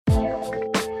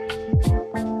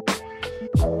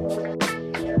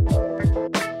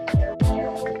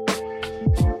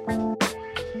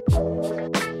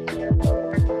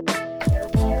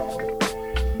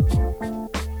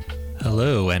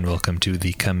to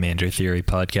the Commander Theory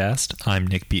podcast. I'm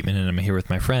Nick Beatman, and I'm here with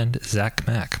my friend, Zach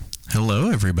Mack. Hello,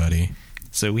 everybody.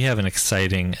 So we have an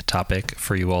exciting topic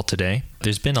for you all today.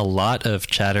 There's been a lot of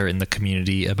chatter in the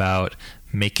community about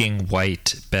making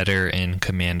white better in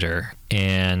Commander,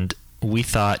 and we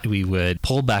thought we would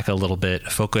pull back a little bit,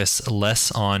 focus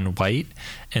less on white,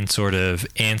 and sort of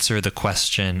answer the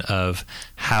question of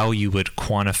how you would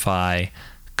quantify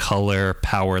color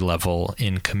power level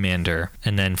in Commander.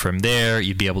 And then from there,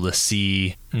 you'd be able to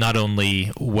see not only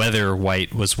whether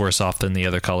white was worse off than the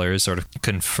other colors, sort of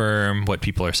confirm what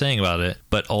people are saying about it,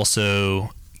 but also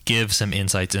give some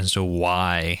insights into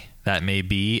why that may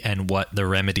be and what the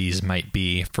remedies might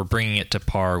be for bringing it to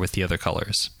par with the other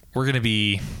colors. We're going to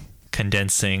be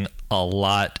condensing a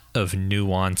lot of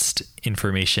nuanced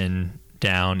information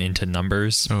down into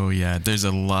numbers. Oh yeah, there's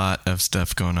a lot of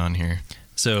stuff going on here.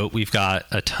 So we've got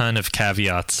a ton of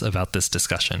caveats about this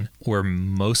discussion. We're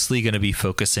mostly going to be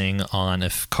focusing on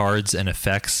cards and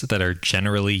effects that are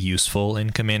generally useful in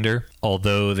Commander.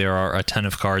 Although there are a ton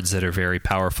of cards that are very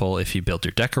powerful if you build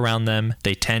your deck around them,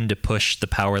 they tend to push the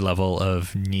power level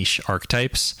of niche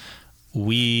archetypes.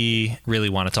 We really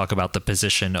want to talk about the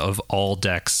position of all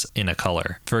decks in a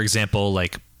color. For example,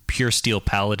 like Pure Steel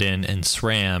Paladin and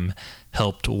SRAM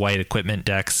helped white equipment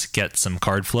decks get some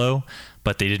card flow,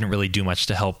 but they didn't really do much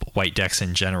to help white decks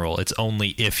in general. It's only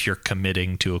if you're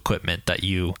committing to equipment that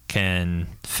you can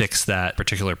fix that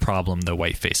particular problem the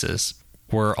white faces.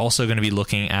 We're also going to be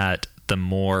looking at the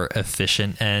more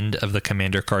efficient end of the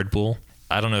Commander card pool.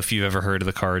 I don't know if you've ever heard of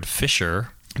the card Fissure,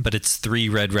 but it's 3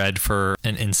 red for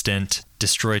an instant,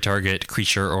 destroy target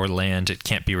creature or land. It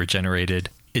can't be regenerated.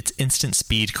 It's instant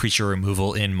speed creature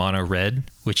removal in mono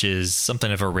red, which is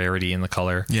something of a rarity in the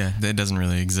color. Yeah, that doesn't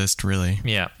really exist, really.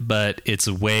 Yeah, but it's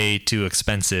way too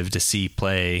expensive to see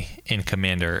play in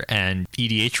Commander, and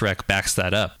EDH Rec backs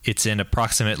that up. It's in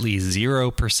approximately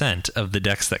 0% of the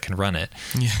decks that can run it.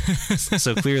 Yeah.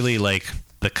 So clearly, like,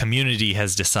 the community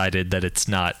has decided that it's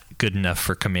not good enough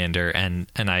for Commander, and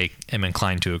I am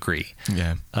inclined to agree.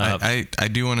 Yeah. I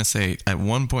do want to say, at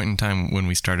one point in time when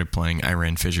we started playing, I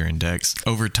ran Fissure in decks.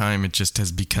 Over time, it just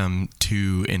has become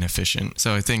too inefficient.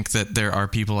 So I think that there are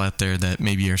people out there that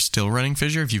maybe are still running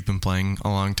Fissure if you've been playing a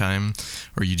long time,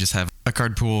 or you just have a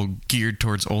card pool geared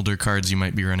towards older cards, you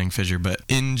might be running Fissure. But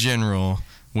in general,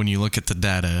 when you look at the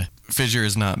data, Fissure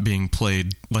is not being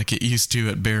played like it used to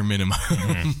at bare minimum.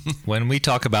 Mm-hmm. When we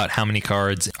talk about how many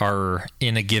cards are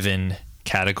in a given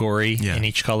category in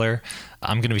each color,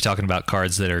 I'm going to be talking about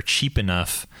cards that are cheap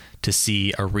enough to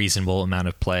see a reasonable amount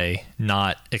of play,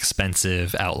 not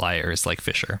expensive outliers like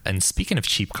Fissure. And speaking of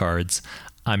cheap cards,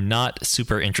 I'm not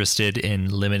super interested in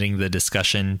limiting the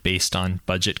discussion based on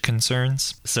budget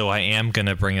concerns. So I am going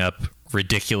to bring up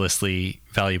ridiculously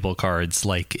valuable cards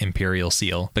like Imperial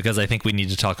Seal, because I think we need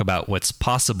to talk about what's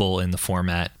possible in the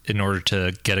format in order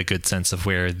to get a good sense of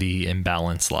where the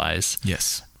imbalance lies.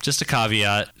 Yes. Just a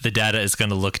caveat, the data is going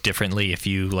to look differently if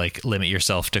you limit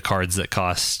yourself to cards that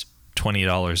cost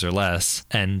 $20 or less,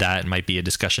 and that might be a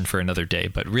discussion for another day.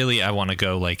 But really, I want to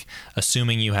go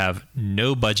assuming you have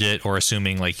no budget, or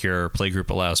assuming your playgroup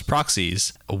allows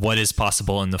proxies, what is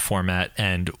possible in the format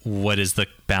and what is the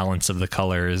balance of the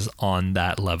colors on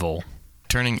that level.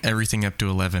 Turning everything up to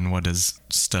 11, what does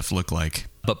stuff look like?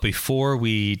 But before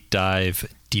we dive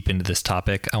deep into this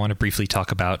topic, I want to briefly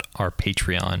talk about our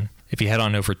Patreon. If you head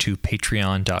on over to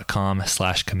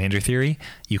patreon.com/commandertheory,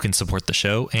 you can support the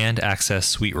show and access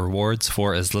sweet rewards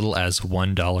for as little as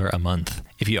 $1 a month.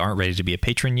 If you aren't ready to be a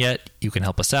patron yet, you can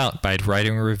help us out by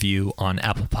writing a review on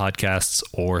Apple Podcasts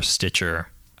or Stitcher.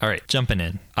 All right, jumping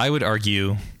in. I would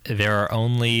argue there are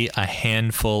only a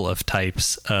handful of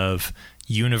types of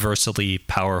universally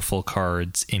powerful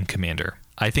cards in Commander.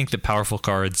 I think that powerful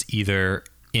cards either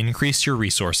increase your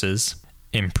resources,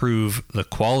 improve the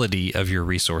quality of your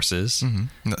resources,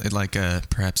 like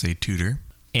perhaps a tutor,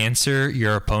 answer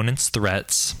your opponent's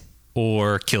threats,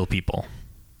 or kill people.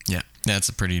 Yeah, that's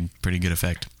a pretty good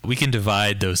effect. We can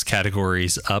divide those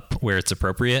categories up where it's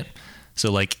appropriate.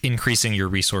 So increasing your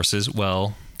resources,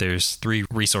 well, there's 3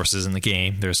 resources in the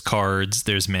game. There's cards,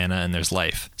 there's mana, and there's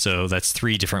life. So that's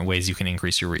 3 different ways you can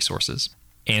increase your resources.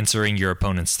 Answering your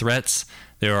opponent's threats,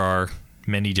 there are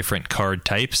many different card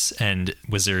types, and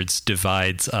Wizards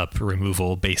divides up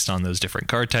removal based on those different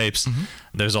card types.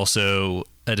 There's also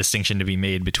a distinction to be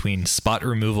made between spot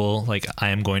removal, I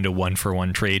am going to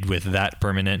 1-for-1 trade with that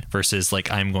permanent, versus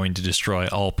I'm going to destroy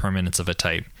all permanents of a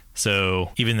type.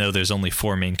 So even though there's only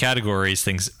 4 main categories,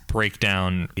 things break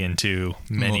down into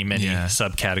many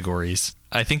subcategories.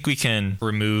 I think we can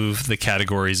remove the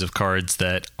categories of cards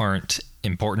that aren't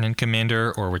important in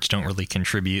Commander or which don't really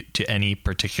contribute to any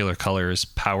particular color's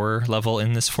power level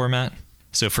in this format.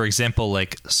 So for example,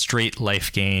 like straight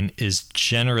life gain is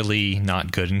generally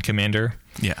not good in Commander.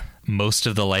 Yeah. Most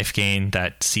of the life gain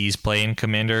that sees play in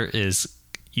Commander is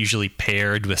usually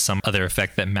paired with some other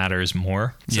effect that matters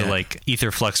more. So like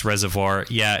Aetherflux Reservoir,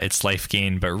 yeah, it's life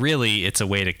gain, but really it's a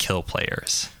way to kill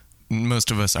players.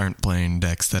 Most of us aren't playing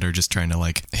decks that are just trying to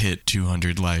like hit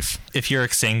 200 life. If you're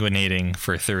exsanguinating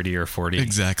for 30 or 40,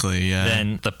 exactly, yeah,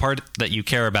 then the part that you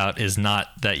care about is not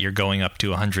that you're going up to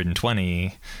 120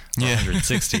 or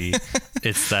 160.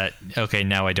 It's that, okay,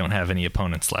 now I don't have any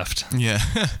opponents left. Yeah.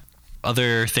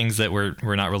 Other things that we're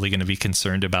not really going to be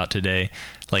concerned about today,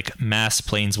 like mass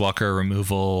planeswalker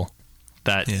removal,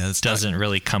 that doesn't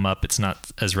really come up. It's not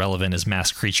as relevant as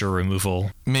mass creature removal.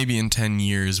 Maybe in 10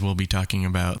 years we'll be talking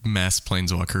about mass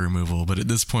planeswalker removal, but at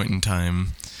this point in time,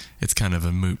 it's kind of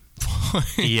a moot point.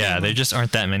 Yeah, there just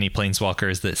aren't that many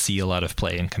planeswalkers that see a lot of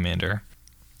play in Commander.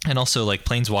 And also, like,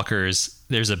 planeswalkers,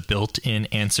 there's a built-in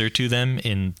answer to them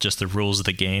in just the rules of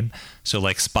the game. So,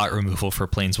 like, spot removal for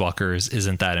planeswalkers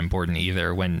isn't that important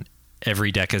either when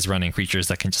every deck is running creatures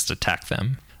that can just attack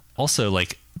them. Also,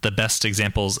 like, the best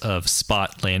examples of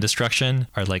spot land destruction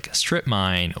are like Strip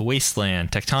Mine,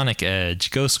 Wasteland, Tectonic Edge,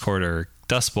 Ghost Quarter,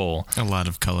 Dust Bowl. A lot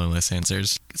of colorless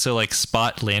answers. So like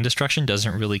spot land destruction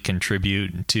doesn't really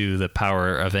contribute to the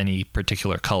power of any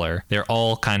particular color. They're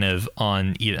all kind of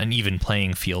on an even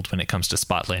playing field when it comes to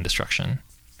spot land destruction.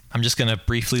 I'm just going to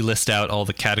briefly list out all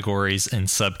the categories and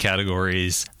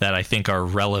subcategories that I think are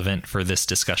relevant for this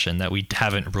discussion that we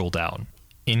haven't ruled out.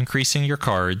 Increasing your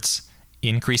cards,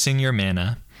 increasing your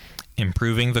mana,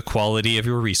 improving the quality of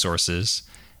your resources,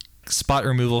 spot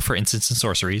removal for instants and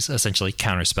sorceries, essentially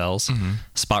counter spells,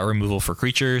 spot removal for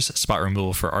creatures, spot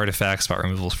removal for artifacts, spot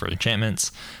removal for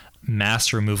enchantments,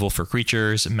 mass removal for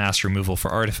creatures, mass removal for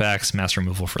artifacts, mass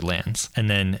removal for lands, and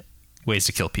then ways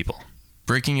to kill people.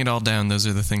 Breaking it all down, those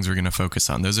are the things we're going to focus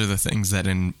on. Those are the things that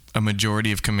in a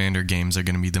majority of Commander games are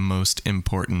going to be the most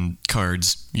important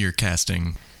cards you're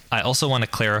casting. I also want to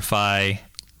clarify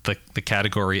the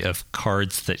category of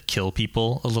cards that kill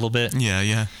people a little bit.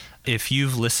 Yeah. If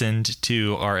you've listened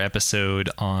to our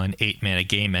episode on 8-mana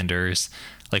game enders,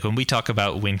 like when we talk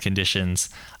about win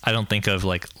conditions, I don't think of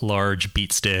like large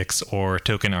beat sticks or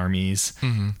token armies.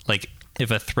 Like if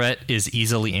a threat is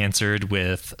easily answered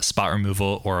with spot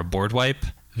removal or a board wipe,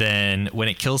 then when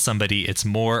it kills somebody, it's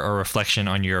more a reflection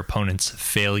on your opponent's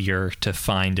failure to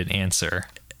find an answer.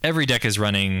 Every deck is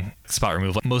running spot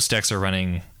removal. Most decks are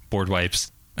running board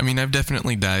wipes. I mean, I've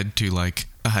definitely died to like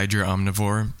a Hydra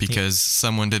Omnivore because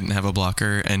someone didn't have a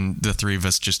blocker and the three of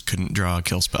us just couldn't draw a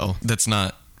kill spell. That's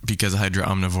not because Hydra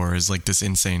Omnivore is like this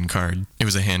insane card. It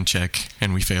was a hand check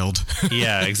and we failed.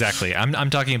 Yeah, exactly. I'm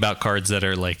talking about cards that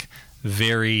are like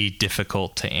very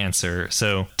difficult to answer.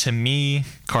 So to me,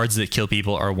 cards that kill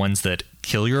people are ones that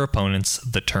kill your opponents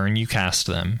the turn you cast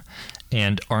them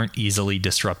and aren't easily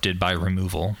disrupted by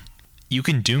removal. You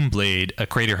can Doomblade a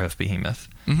Craterhoof Behemoth,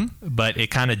 but it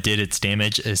kind of did its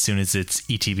damage as soon as its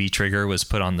ETB trigger was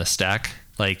put on the stack.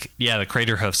 Like, yeah, the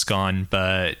Craterhoof's gone,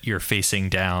 but you're facing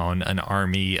down an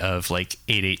army of like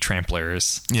 8/8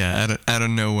 Tramplers. Yeah, out of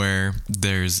nowhere,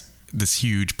 there's this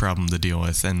huge problem to deal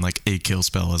with, and like a kill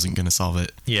spell isn't going to solve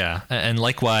it. Yeah, and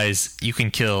likewise, you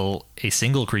can kill a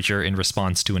single creature in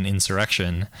response to an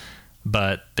insurrection,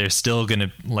 but there's still going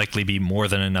to likely be more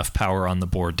than enough power on the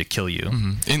board to kill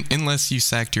you. Unless you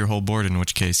sacked your whole board, in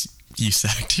which case you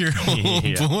sacked your whole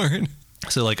board.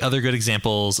 So like other good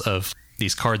examples of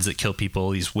these cards that kill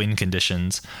people, these win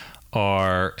conditions,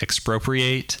 are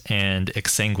Expropriate and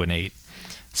Exsanguinate.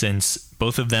 Since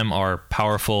both of them are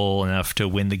powerful enough to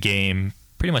win the game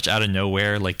pretty much out of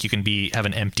nowhere, like you can have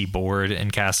an empty board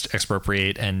and cast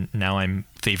Expropriate and now I'm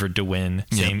favored to win.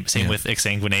 Same with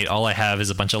Exsanguinate. All I have is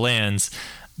a bunch of lands,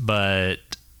 but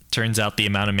turns out the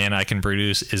amount of mana I can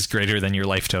produce is greater than your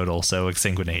life total, so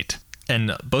Exsanguinate.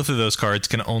 And both of those cards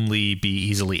can only be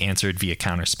easily answered via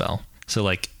counterspell. So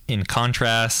like in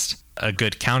contrast, a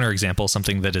good counter example,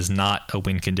 something that is not a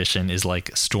win condition, is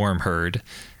like Storm Herd.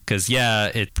 Because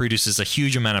it produces a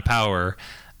huge amount of power,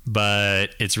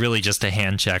 but it's really just a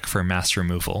hand check for mass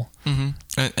removal.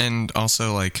 And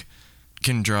also like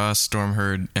can draw Storm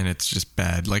Herd and it's just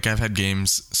bad. Like I've had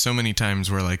games so many times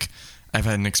where like I've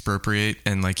had an Expropriate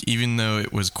and like even though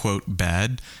it was quote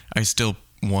bad, I still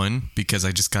won because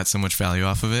I just got so much value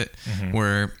off of it.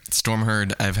 Where Storm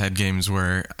Herd, I've had games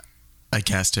where I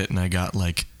cast it and I got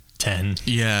like 10.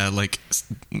 Yeah, like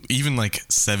even like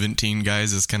 17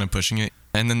 guys is kind of pushing it.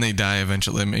 and then they die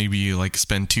eventually. Maybe you like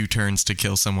spend 2 turns to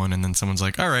kill someone, and then someone's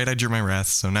like, all right, I drew my wrath,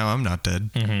 so now I'm not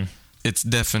dead. Mm-hmm. It's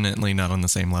definitely not on the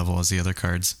same level as the other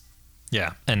cards.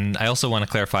 Yeah, and I also want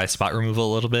to clarify spot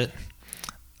removal a little bit.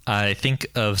 I think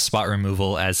of spot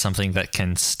removal as something that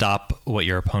can stop what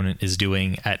your opponent is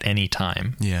doing at any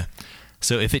time. Yeah.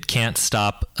 So if it can't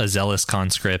stop a Zealous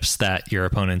Conscripts that your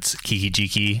opponent's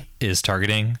Kiki-Jiki is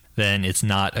targeting, then it's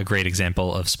not a great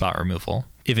example of spot removal.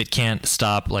 If it can't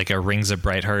stop like a Rings of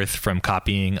Brighthearth from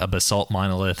copying a Basalt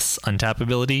Monolith's untap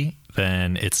ability,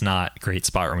 then it's not great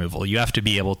spot removal. You have to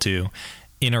be able to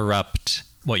interrupt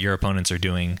what your opponents are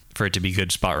doing for it to be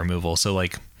good spot removal. So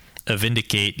like a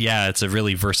Vindicate, yeah, it's a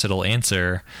really versatile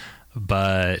answer,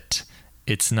 but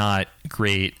it's not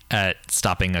great at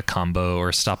stopping a combo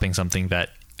or stopping something that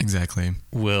exactly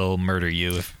will murder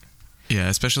you. Yeah,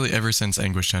 especially ever since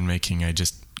Anguished Unmaking, I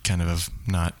just kind of have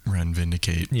not run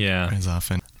Vindicate as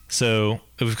often. So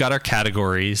we've got our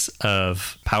categories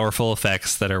of powerful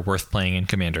effects that are worth playing in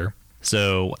Commander.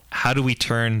 So how do we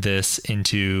turn this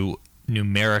into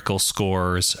numerical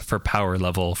scores for power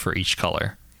level for each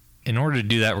color? In order to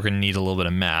do that, we're going to need a little bit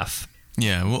of math.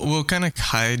 Yeah, we'll kind of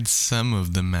hide some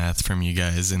of the math from you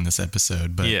guys in this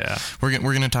episode, but we're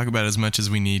going to talk about as much as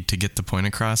we need to get the point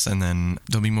across, and then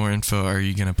there'll be more info. Are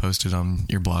you going to post it on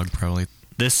your blog probably?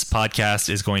 This podcast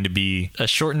is going to be a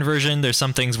shortened version. There's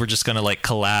some things we're just going to like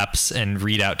collapse and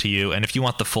read out to you. And if you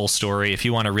want the full story, if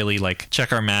you want to really like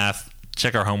check our math,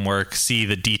 check our homework, see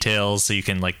the details so you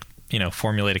can like,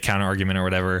 formulate a counter argument or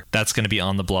whatever, that's going to be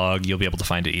on the blog. You'll be able to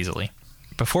find it easily.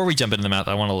 Before we jump into the math,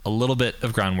 I want a little bit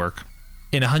of groundwork.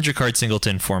 In a 100-card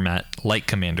singleton format like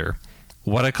Commander,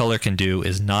 what a color can do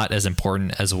is not as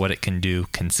important as what it can do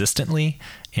consistently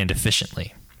and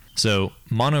efficiently. So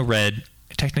mono red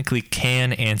technically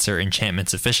can answer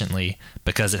enchantments efficiently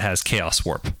because it has Chaos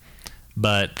Warp.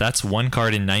 But that's 1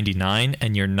 card in 99,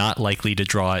 and you're not likely to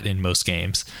draw it in most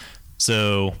games.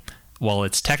 So while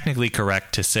it's technically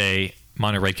correct to say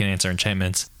mono red can answer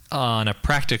enchantments, on a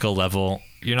practical level,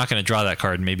 you're not going to draw that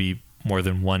card maybe more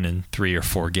than 1 in 3 or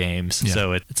 4 games. Yeah.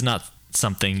 So it's not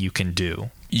something you can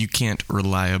do. You can't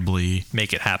reliably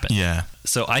make it happen. Yeah.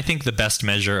 So I think the best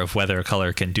measure of whether a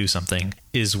color can do something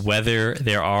is whether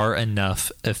there are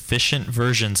enough efficient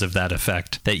versions of that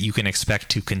effect that you can expect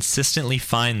to consistently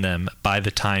find them by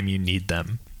the time you need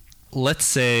them. Let's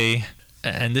say,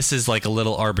 and this is like a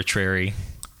little arbitrary,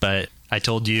 but I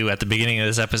told you at the beginning of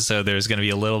this episode there's going to be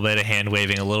a little bit of hand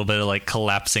waving, a little bit of like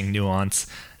collapsing nuance,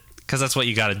 because that's what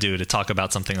you got to do to talk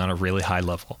about something on a really high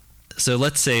level. So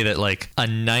let's say that like a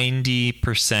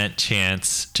 90%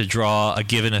 chance to draw a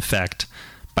given effect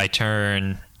by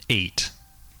turn 8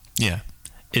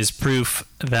 is proof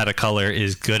that a color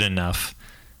is good enough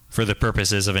for the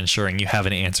purposes of ensuring you have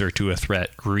an answer to a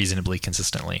threat reasonably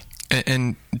consistently.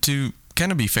 And to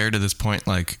kind of be fair to this point,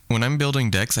 like when I'm building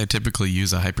decks, I typically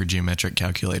use a hypergeometric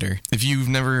calculator. If you've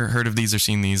never heard of these or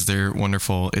seen these, they're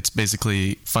wonderful. It's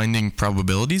basically finding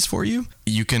probabilities for you.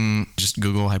 You can just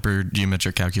Google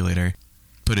hypergeometric calculator,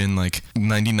 put in like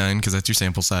 99 because that's your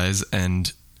sample size,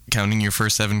 and counting your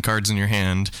first 7 cards in your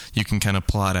hand, you can kind of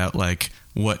plot out like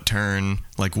what turn,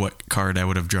 like what card I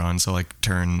would have drawn. So like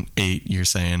turn 8, you're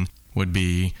saying, would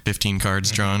be 15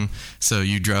 cards drawn. So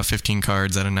you draw 15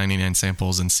 cards out of 99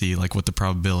 samples and see like what the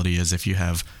probability is if you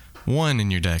have 1 in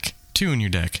your deck, 2 in your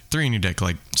deck, 3 in your deck,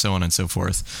 like so on and so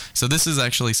forth. So this is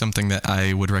actually something that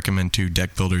I would recommend to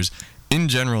deck builders in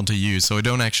general to use. So I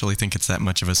don't actually think it's that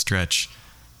much of a stretch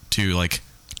to like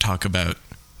talk about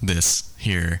this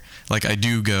here. Like I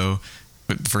do go,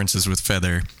 for instance, with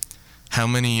Feather, how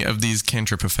many of these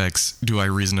cantrip effects do I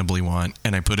reasonably want?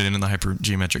 And I put it in the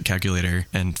hypergeometric calculator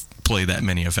and play that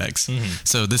many effects.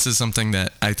 So this is something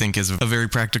that I think is a very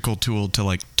practical tool to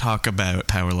like talk about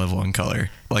power level and color.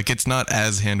 Like it's not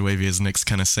as hand wavy as Nick's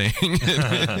kind of saying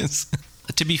it is.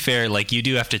 To be fair, like you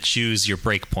do have to choose your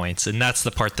breakpoints, and that's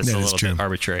the part that's a little bit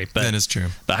arbitrary. But that is true.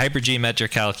 The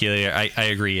hypergeometric calculator, I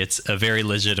agree, it's a very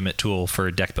legitimate tool for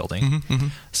deck building.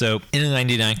 So in a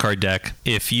 99 card deck,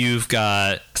 if you've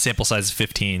got sample size of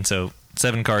 15, so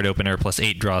 7 card opener plus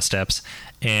 8 draw steps,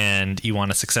 and you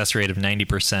want a success rate of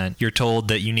 90%, you're told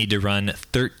that you need to run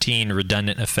 13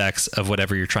 redundant effects of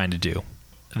whatever you're trying to do.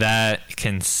 That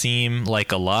can seem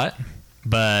like a lot,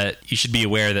 but you should be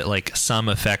aware that like some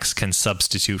effects can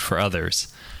substitute for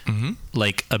others.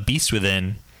 Like a Beast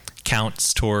Within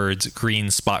counts towards green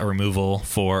spot removal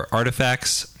for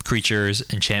artifacts, creatures,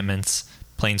 enchantments,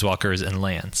 planeswalkers, and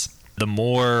lands. The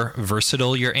more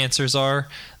versatile your answers are,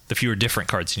 the fewer different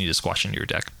cards you need to squash into your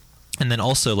deck. And then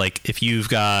also, like, if you've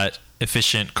got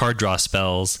efficient card draw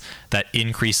spells that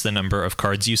increase the number of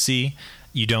cards you see,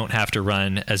 you don't have to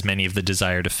run as many of the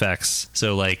desired effects.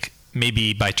 So like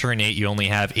maybe by turn 8 you only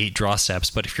have 8 draw steps,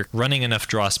 but if you're running enough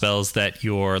draw spells that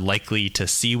you're likely to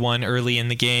see one early in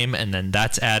the game, and then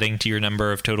that's adding to your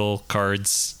number of total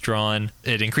cards drawn,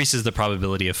 it increases the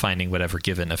probability of finding whatever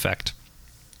given effect.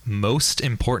 Most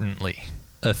importantly,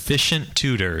 efficient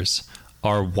tutors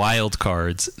are wild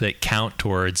cards that count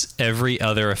towards every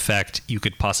other effect you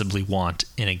could possibly want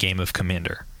in a game of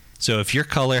Commander. So if your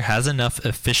color has enough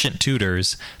efficient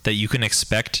tutors that you can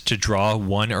expect to draw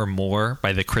one or more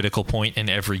by the critical point in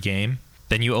every game,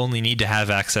 then you only need to have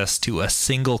access to a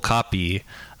single copy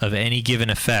of any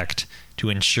given effect to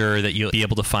ensure that you'll be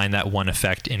able to find that one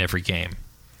effect in every game.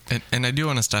 And I do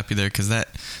want to stop you there, because that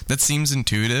seems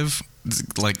intuitive,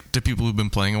 like, to people who've been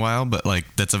playing a while, but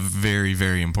like that's a very,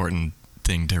 very important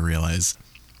thing to realize.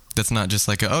 That's not just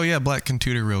like, oh yeah, black can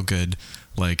tutor real good.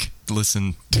 Like,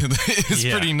 listen to this. It's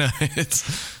pretty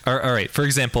nuts. All right. For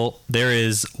example, there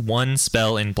is one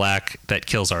spell in black that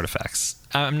kills artifacts.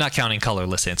 I'm not counting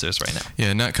colorless answers right now.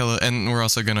 Yeah, not color. And we're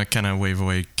also going to kind of wave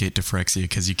away Gate to Phyrexia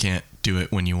because you can't do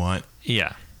it when you want.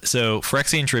 Yeah. So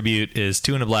Phyrexian Tribute is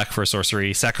 2 and a black for a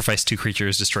sorcery, sacrifice 2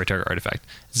 creatures, destroy target artifact.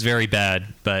 It's very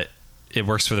bad, but it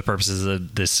works for the purposes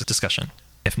of this discussion.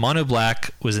 If mono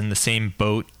black was in the same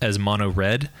boat as mono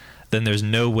red, then there's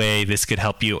no way this could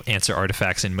help you answer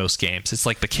artifacts in most games. It's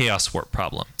like the Chaos Warp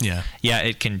problem. Yeah. Yeah,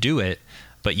 it can do it,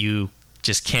 but you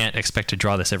just can't expect to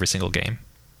draw this every single game.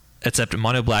 Except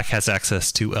mono black has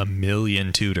access to 1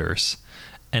 million tutors.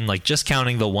 And like just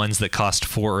counting the ones that cost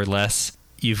 4 or less,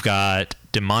 you've got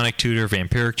Demonic Tutor,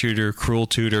 Vampiric Tutor, Cruel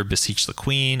Tutor, Beseech the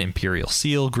Queen, Imperial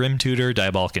Seal, Grim Tutor,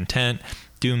 Diabolic Intent,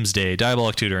 Doomsday,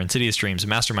 Diabolic Tutor, Insidious Dreams,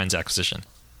 Mastermind's Acquisition.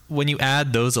 When you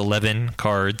add those 11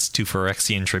 cards to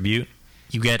Phyrexian Tribute,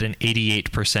 you get an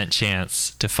 88%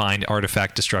 chance to find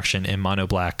artifact destruction in mono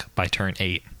black by turn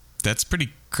 8. That's pretty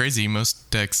crazy. Most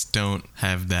decks don't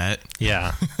have that.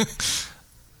 Yeah.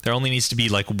 There only needs to be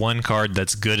like one card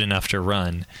that's good enough to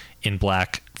run in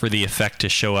black for the effect to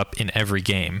show up in every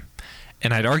game.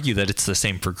 And I'd argue that it's the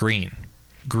same for green.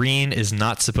 Green is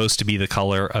not supposed to be the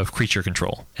color of creature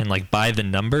control. And like by the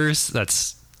numbers,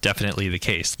 that's definitely the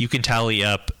case. You can tally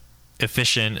up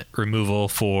efficient removal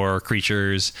for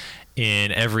creatures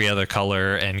in every other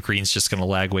color, and green's just going to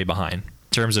lag way behind.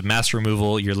 In terms of mass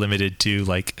removal, you're limited to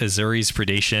like Azuri's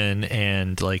Predation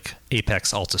and like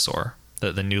Apex Altasaur,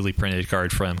 the newly printed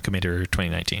card from Commander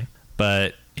 2019.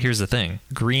 But here's the thing.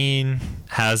 Green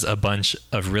has a bunch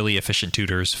of really efficient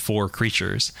tutors for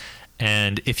creatures,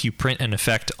 and if you print an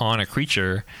effect on a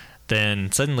creature,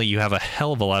 then suddenly you have a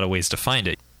hell of a lot of ways to find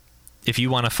it. If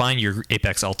you want to find your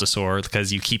Apex Altasaur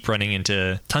because you keep running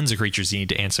into tons of creatures you need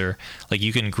to answer, like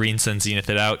you can Green Sun Zenith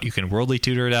it out, you can Worldly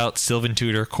Tutor it out, Sylvan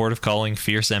Tutor, Court of Calling,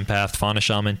 Fierce Empath, Fauna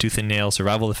Shaman, Tooth and Nail,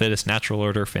 Survival of the Fittest, Natural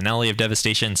Order, Finale of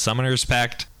Devastation, Summoner's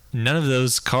Pact. None of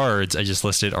those cards I just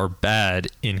listed are bad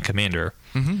in Commander.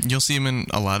 Mm-hmm. You'll see them in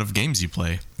a lot of games you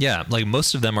play. Yeah, like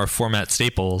most of them are format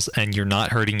staples, and you're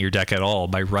not hurting your deck at all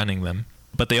by running them.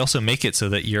 But they also make it so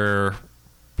that you're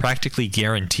practically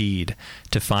guaranteed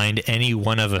to find any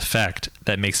one of effect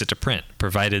that makes it to print,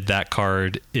 provided that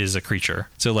card is a creature.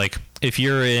 So like if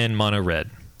you're in mono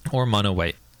red or mono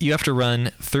white, you have to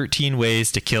run 13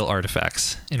 ways to kill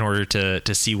artifacts in order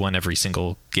to see one every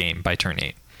single game by turn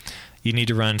 8. You need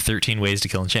to run 13 ways to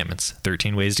kill enchantments,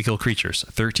 13 ways to kill creatures,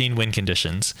 13 win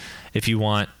conditions if you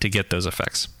want to get those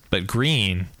effects. But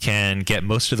green can get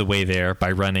most of the way there by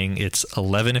running its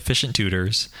 11 efficient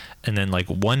tutors and then like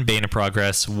 1 Bane of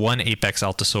Progress, 1 Apex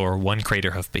Altasaur, 1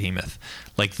 Craterhoof Behemoth.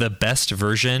 Like the best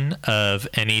version of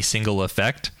any single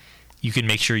effect, you can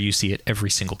make sure you see it every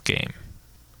single game.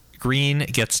 Green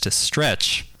gets to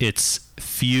stretch its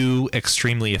few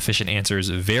extremely efficient answers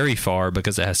very far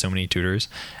because it has so many tutors,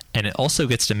 and it also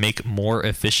gets to make more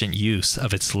efficient use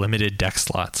of its limited deck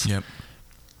slots. Yep.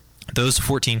 Those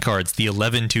 14 cards, the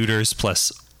 11 tutors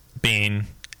plus Bane,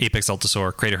 Apex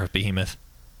Altasaur, Craterhoof Behemoth,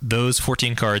 those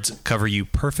 14 cards cover you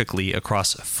perfectly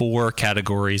across 4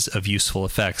 categories of useful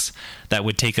effects that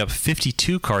would take up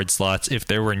 52 card slots if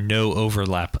there were no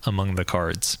overlap among the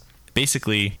cards.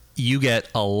 Basically, you get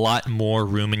a lot more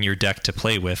room in your deck to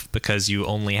play with because you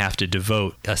only have to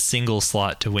devote a single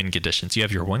slot to win conditions. You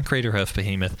have your 1 Craterhoof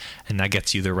Behemoth, and that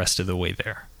gets you the rest of the way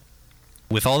there.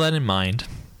 With all that in mind,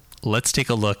 let's take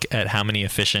a look at how many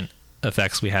efficient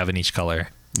effects we have in each color.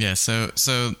 Yeah, so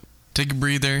take a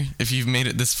breather. If you've made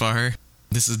it this far,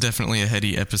 this is definitely a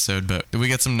heady episode, but we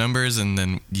got some numbers and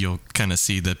then you'll kind of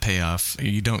see the payoff.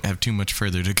 You don't have too much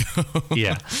further to go.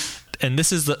 Yeah. And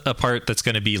this is a part that's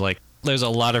going to be like, there's a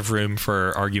lot of room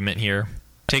for argument here.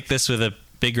 Take this with a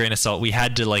big grain of salt. We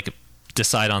had to like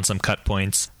decide on some cut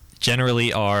points.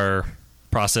 Generally, our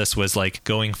process was like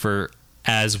going for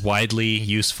as widely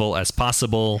useful as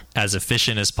possible, as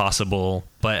efficient as possible,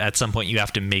 but at some point you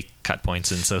have to make cut points,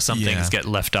 and so some things get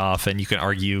left off, and you can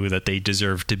argue that they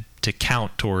deserve to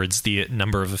count towards the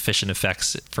number of efficient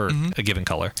effects for a given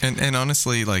color. And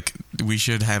honestly, like, we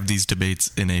should have these debates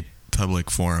in a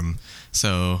public forum.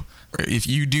 So if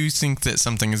you do think that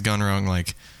something has gone wrong,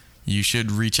 like, you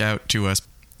should reach out to us.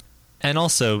 And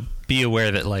also be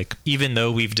aware that, like, even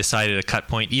though we've decided a cut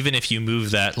point, even if you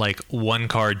move that like one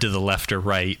card to the left or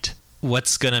right,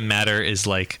 what's going to matter is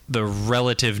like the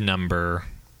relative number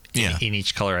in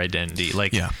each color identity.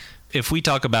 Like, if we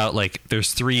talk about like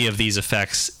there's 3 of these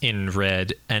effects in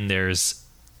red and there's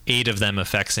 8 of them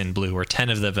effects in blue, or 10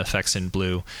 of them effects in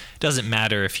blue, it doesn't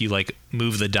matter if you like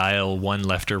move the dial one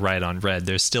left or right on red.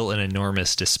 There's still an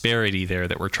enormous disparity there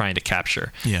that we're trying to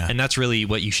capture. And that's really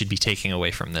what you should be taking away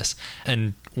from this.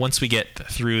 And once we get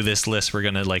through this list, we're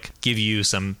going to like give you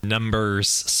some numbers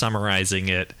summarizing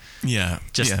it.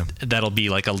 That'll be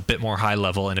like a bit more high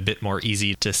level and a bit more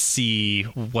easy to see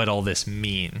what all this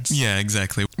means. Yeah,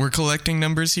 exactly. We're collecting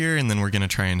numbers here, and then we're going to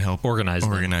try and help organize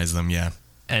them.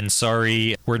 And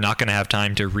sorry, we're not going to have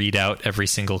time to read out every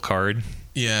single card.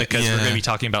 Because we're going to be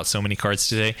talking about so many cards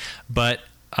today. But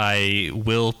I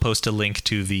will post a link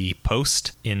to the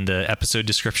post in the episode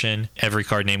description. Every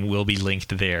card name will be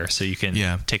linked there, so you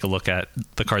can take a look at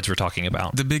the cards we're talking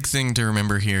about. The big thing to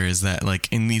remember here is that, like,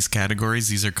 in these categories,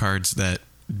 these are cards that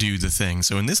do the thing.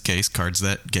 So in this case, cards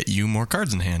that get you more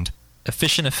cards in hand.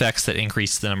 Efficient effects that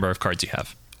increase the number of cards you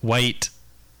have. White,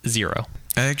 0.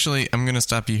 I'm going to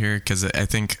stop you here because I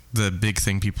think the big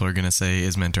thing people are going to say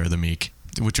is Mentor the Meek,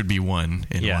 which would be 1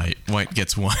 in white. White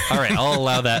gets 1. All right, I'll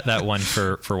allow that one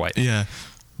for white.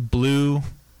 Blue,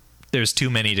 there's too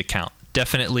many to count.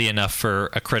 Definitely enough for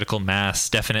a critical mass.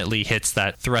 Definitely hits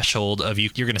that threshold of you're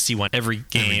going to see one every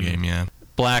game.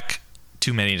 Black,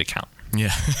 too many to count.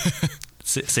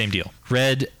 Same deal.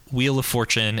 Red, Wheel of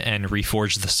Fortune and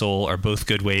Reforge the Soul are both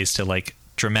good ways to like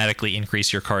dramatically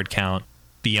increase your card count.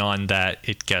 Beyond that,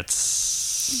 it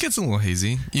gets a little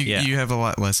hazy. You have a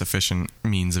lot less efficient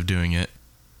means of doing it.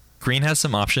 Green has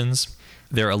some options.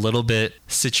 They're a little bit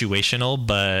situational,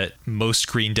 but most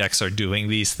green decks are doing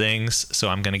these things, so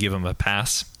I'm going to give them a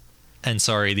pass. And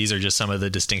sorry, these are just some of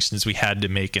the distinctions we had to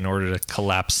make in order to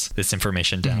collapse this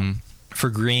information down.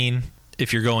 For green,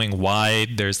 if you're going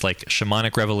wide, there's like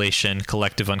Shamanic Revelation,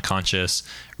 Collective Unconscious,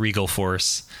 Regal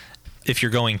Force. If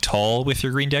you're going tall with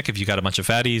your green deck, if you got a bunch of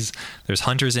fatties, there's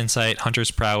Hunter's Insight,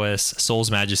 Hunter's Prowess, Soul's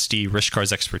Majesty,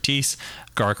 Rishkar's Expertise,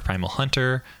 Garg Primal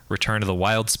Hunter, Return of the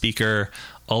Wild Speaker.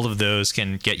 All of those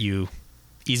can get you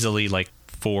easily like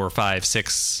 4, 5,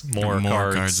 6 more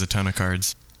cards. A ton of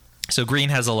cards. So green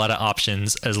has a lot of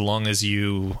options as long as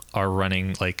you are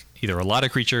running like either a lot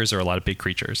of creatures or a lot of big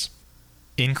creatures.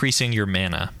 Increasing your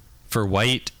mana. For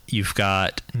white, you've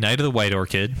got Knight of the White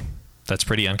Orchid. That's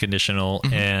pretty unconditional.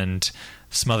 And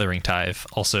Smothering Tithe,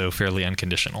 also fairly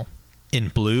unconditional. In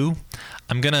blue,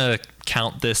 I'm going to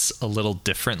count this a little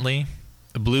differently.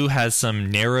 Blue has some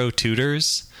narrow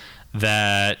tutors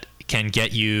that can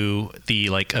get you the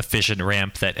like efficient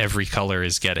ramp that every color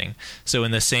is getting. So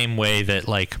in the same way that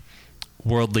like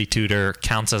Worldly Tutor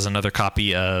counts as another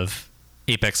copy of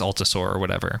Apex Altasaur or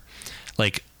whatever,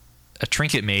 like a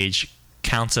Trinket Mage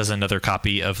counts as another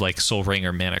copy of like Sol Ring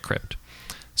or Mana Crypt.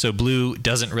 So blue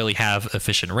doesn't really have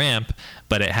efficient ramp,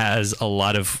 but it has a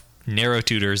lot of narrow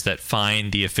tutors that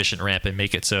find the efficient ramp and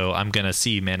make it so I'm going to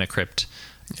see Mana Crypt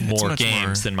more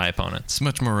games than my opponents. It's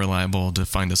much more reliable to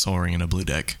find a Sol Ring in a blue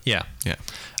deck. Yeah.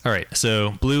 All right,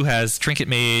 so blue has Trinket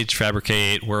Mage,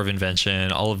 Fabricate, War of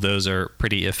Invention. All of those are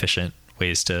pretty efficient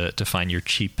ways to find your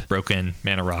cheap, broken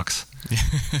mana rocks.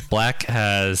 Black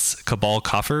has Cabal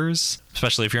Coffers,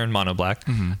 especially if you're in mono black,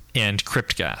 and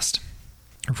Cryptghast.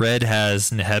 Red has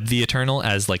Neheb the Eternal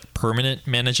as like permanent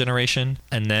mana generation,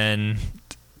 and then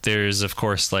there's of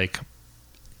course like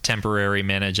temporary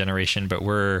mana generation, but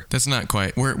that's not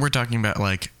quite. We're talking about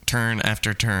like turn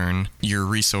after turn, your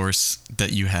resource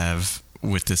that you have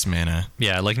with this mana.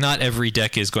 Yeah, like not every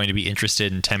deck is going to be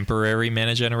interested in temporary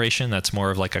mana generation. That's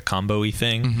more of like a combo-y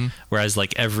thing. Whereas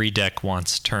like every deck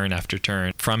wants turn after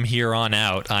turn. From here on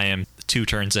out, I am 2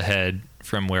 turns ahead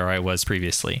from where I was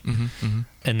previously.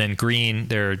 And then green,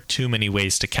 there are too many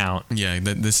ways to count. Yeah,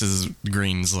 this is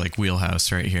green's like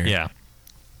wheelhouse right here. Yeah.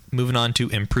 Moving on to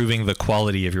improving the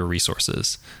quality of your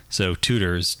resources. So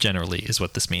tutors generally is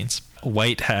what this means.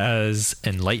 White has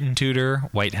Enlightened Tutor,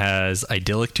 white has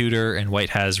Idyllic Tutor, and white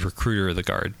has Recruiter of the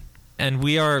Guard. And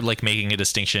we are like making a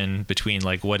distinction between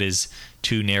like what is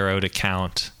too narrow to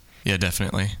count. Yeah,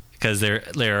 definitely. Because there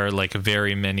are like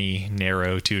very many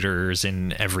narrow tutors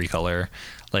in every color.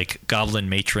 Like Goblin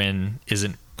Matron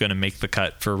isn't going to make the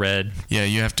cut for red. Yeah,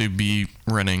 you have to be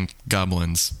running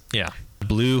goblins. Yeah.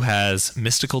 Blue has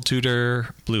Mystical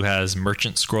Tutor. Blue has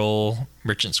Merchant Scroll.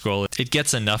 Merchant Scroll, it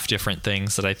gets enough different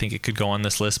things that I think it could go on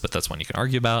this list, but that's one you can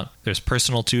argue about. There's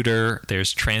Personal Tutor.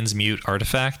 There's Transmute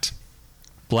Artifact.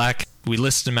 Black, we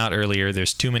listed them out earlier.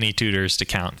 There's too many tutors to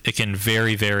count. It can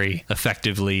very, very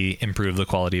effectively improve the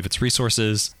quality of its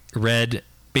resources. Red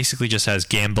basically just has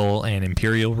Gamble and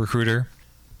Imperial Recruiter.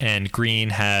 And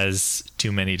green has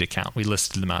too many to count. We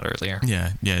listed them out earlier.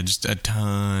 Yeah, just a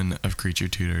ton of creature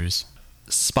tutors.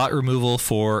 Spot removal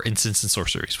for instants and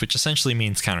sorceries, which essentially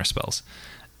means counterspells.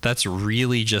 That's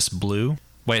really just blue.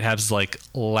 White has like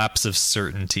Lapse of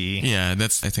Certainty. Yeah,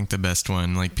 that's, I think, the best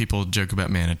one. Like, people joke about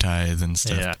Mana Tithe and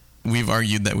stuff. Yeah. We've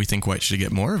argued that we think white should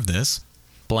get more of this.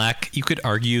 Black, you could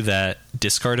argue that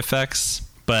discard effects,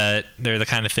 but they're the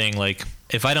kind of thing like,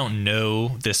 if I don't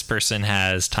know this person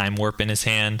has Time Warp in his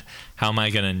hand, how am I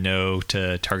going to know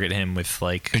to target him with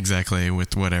like... Exactly,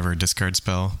 with whatever discard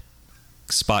spell.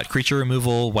 Spot creature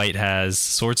removal, white has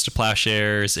Swords to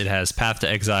Plowshares, it has Path to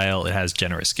Exile, it has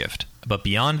Generous Gift. But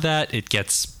beyond that, it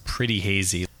gets pretty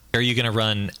hazy. Are you going to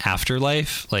run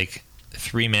Afterlife? Like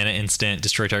 3 mana instant,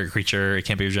 destroy target creature, it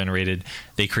can't be regenerated.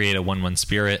 They create a 1/1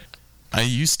 spirit. I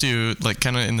used to, like,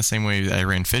 kind of in the same way I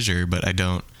ran Fissure, but I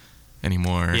don't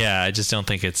anymore. Yeah, I just don't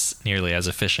think it's nearly as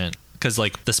efficient. Because,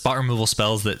 like, the spot removal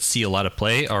spells that see a lot of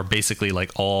play are basically,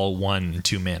 like, all 1 and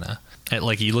 2 mana.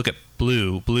 Like, you look at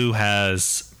blue. Blue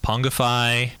has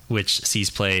Pongify, which sees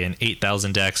play in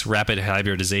 8,000 decks. Rapid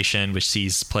Hybridization, which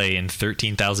sees play in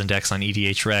 13,000 decks on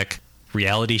EDH Rec.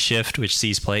 Reality Shift, which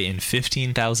sees play in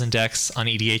 15,000 decks on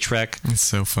EDH Rec. It's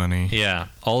so funny. Yeah,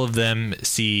 all of them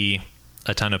see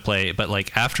a ton of play, but,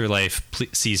 like, Afterlife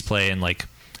sees play in, like,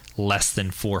 less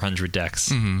than 400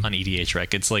 decks on EDH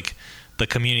Rec. It's like the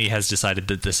community has decided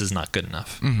that this is not good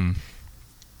enough.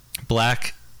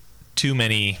 Black, too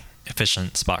many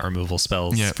efficient spot removal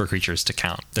spells for creatures to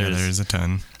count. There's a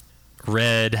ton.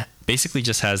 Red basically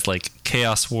just has like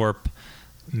Chaos Warp,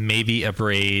 maybe a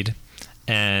Braid,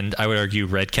 and I would argue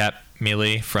Red Cap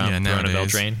melee from Throne of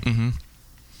Eldraine.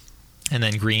 And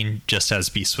then green just has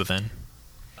Beast Within.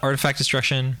 Artifact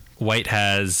Destruction, white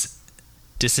has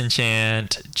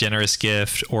Disenchant, Generous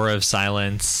Gift, Aura of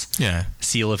Silence,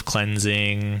 Seal of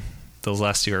Cleansing. Those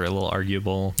last two are a little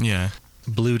arguable. Yeah.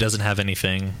 Blue doesn't have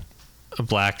anything.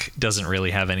 Black doesn't really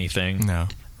have anything. No.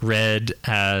 Red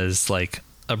has like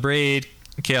a Braid,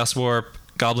 Chaos Warp,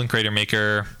 Goblin Crater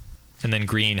Maker, and then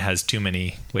green has too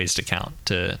many ways to count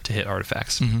to hit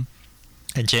artifacts.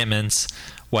 Enchantments,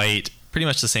 white, pretty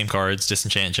much the same cards,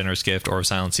 Disenchant, Generous Gift, Aura of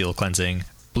Silence, Seal of Cleansing.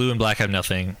 Blue and black have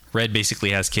nothing. Red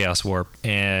basically has Chaos Warp,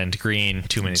 and green,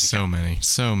 too many to count.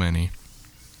 So many.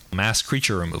 Mass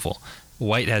creature removal.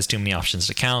 White has too many options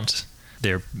to count.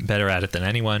 They're better at it than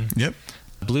anyone. Yep.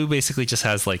 Blue basically just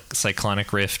has like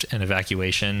Cyclonic Rift and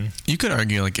Evacuation. You could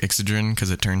argue like Ixodrin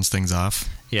because it turns things off.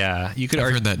 Yeah, you could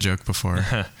I've heard that joke before.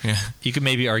 Yeah. You could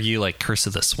maybe argue like Curse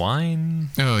of the Swine.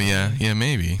 Oh yeah,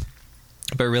 maybe.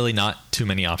 But really not too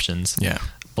many options. Yeah.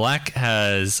 Black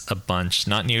has a bunch,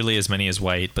 not nearly as many as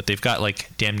white, but they've got like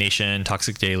Damnation,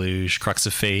 Toxic Deluge, Crux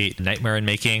of Fate, Nightmare in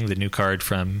Making, the new card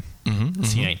from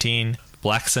C19.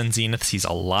 Black Sun Zenith sees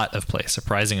a lot of play,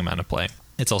 surprising amount of play.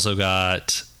 It's also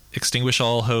got Extinguish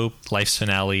All Hope, Life's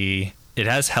Finale. It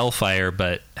has Hellfire,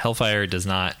 but Hellfire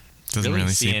doesn't really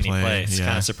see any play. It's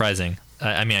kind of surprising.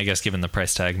 I mean, I guess given the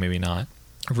price tag, maybe not.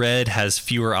 Red has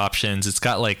fewer options. It's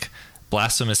got like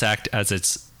Blasphemous Act as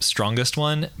its strongest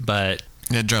one, but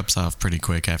it drops off pretty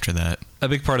quick after that. A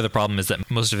big part of the problem is that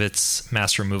most of its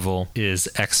mass removal is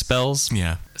X spells.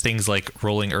 Yeah. Things like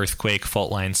Rolling Earthquake,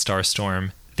 Faultline,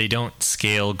 Starstorm. They don't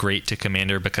scale great to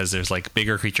Commander because there's like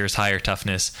bigger creatures, higher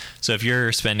toughness. So if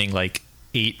you're spending like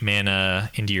 8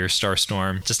 mana into your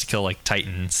Starstorm just to kill like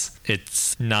Titans,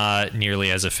 it's not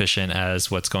nearly as efficient as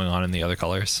what's going on in the other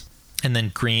colors. And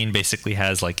then green basically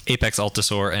has like Apex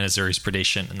Altasaur and Azuri's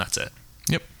Predation, and that's it.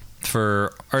 Yep.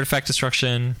 For Artifact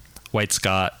Destruction, white's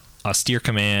got Austere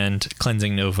Command,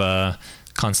 Cleansing Nova,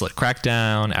 Consulate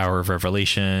Crackdown, Hour of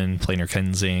Revelation, Planar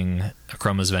Cleansing,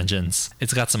 Chroma's Vengeance.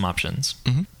 It's got some options.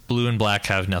 Blue and black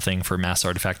have nothing for mass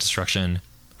artifact destruction.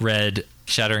 Red,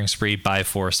 Shattering Spree,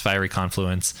 Bioforce, Fiery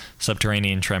Confluence,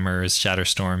 Subterranean Tremors,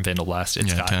 Shatterstorm, Vandal Blast.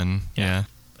 It's got 10. Yeah.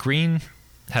 Green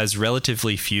has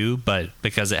relatively few, but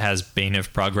because it has Bane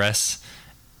of Progress,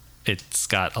 it's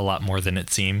got a lot more than it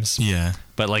seems. Yeah.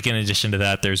 But like in addition to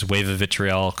that, there's Wave of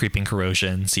Vitriol, Creeping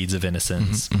Corrosion, Seeds of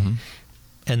Innocence.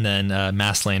 And then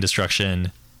Mass Land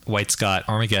Destruction. White's got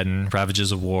Armageddon,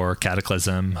 Ravages of War,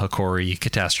 Cataclysm, Hokori,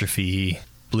 Catastrophe.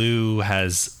 Blue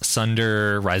has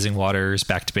Sunder, Rising Waters,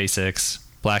 Back to Basics.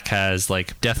 Black has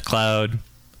like Death Cloud.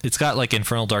 It's got like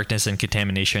Infernal Darkness and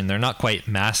Contamination. They're not quite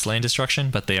mass land destruction,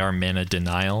 but they are mana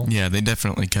denial. Yeah, they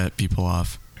definitely cut people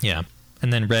off. Yeah.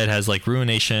 And then red has like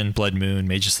Ruination, Blood Moon,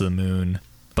 Magus of the Moon,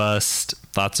 Bust,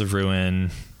 Thoughts of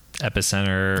Ruin,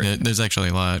 Epicenter. Yeah, there's actually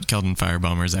a lot. Keldon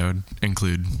Firebombers I would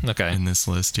include in this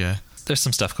list, yeah. There's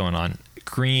some stuff going on.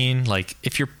 Green, like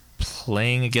if you're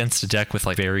playing against a deck with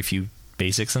like very few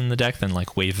basics in the deck, then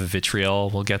like Wave of Vitriol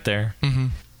will get there. Mm-hmm.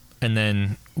 And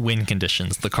then win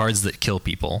conditions, the cards that kill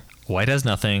people. White has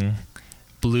nothing.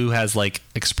 Blue has like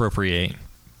Expropriate.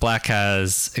 Black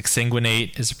has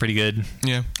Exsanguinate, is a pretty good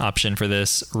option for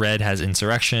this. Red has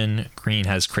Insurrection. Green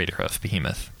has Craterhoof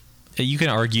Behemoth. You can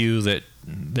argue that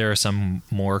there are some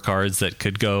more cards that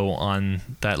could go on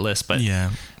that list, but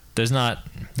there's not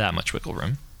that much wiggle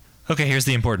room. Okay, here's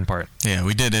the important part. Yeah,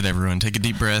 we did it, everyone. Take a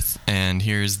deep breath, and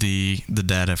here's the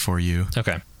data for you.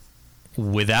 Okay.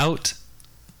 Without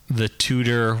the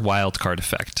Tutor wildcard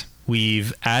effect,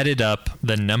 we've added up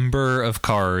the number of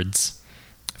cards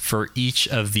for each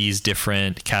of these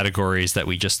different categories that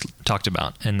we just talked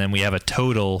about, and then we have a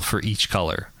total for each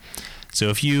color. So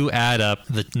if you add up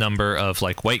the number of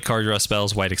like white card draw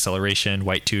spells, white acceleration,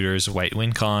 white tutors, white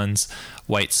win cons,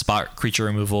 white spot creature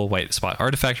removal, white spot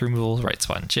artifact removal, white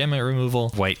spot enchantment removal,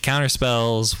 white counter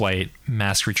spells, white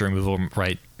mass creature removal,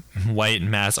 white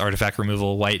mass artifact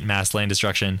removal, white mass land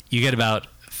destruction, you get about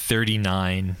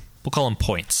 39, we'll call them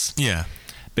points. Yeah.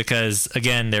 Because,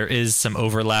 again, there is some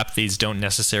overlap. These don't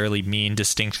necessarily mean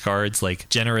distinct cards. Like,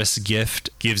 Generous Gift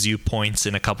gives you points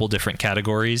in a couple different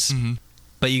categories. Mm-hmm.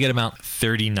 But you get about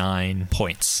 39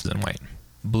 points in white.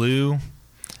 Blue,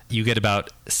 you get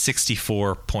about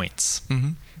 64 points.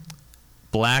 Mm-hmm.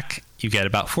 Black, you get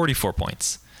about 44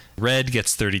 points. Red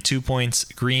gets 32 points.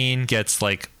 Green gets,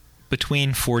 like,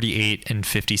 between 48 and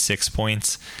 56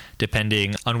 points,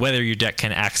 depending on whether your deck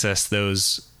can access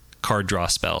those card draw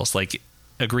spells. Like,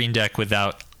 a green deck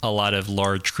without a lot of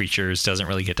large creatures doesn't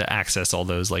really get to access all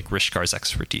those like Rishkar's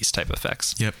Expertise type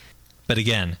effects. Yep. But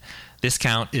again, this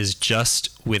count is just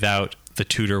without the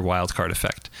Tutor wildcard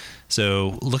effect.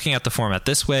 So looking at the format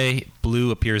this way,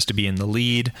 blue appears to be in the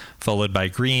lead, followed by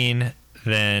green,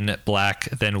 then black,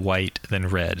 then white, then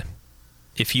red.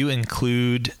 If you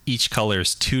include each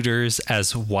color's tutors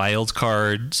as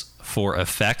wildcards for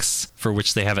effects for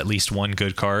which they have at least one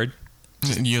good card,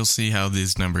 you'll see how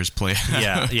these numbers play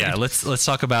out. Yeah. Let's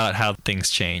talk about how things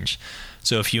change.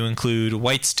 So if you include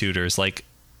white's tutors, like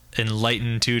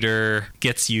Enlightened Tutor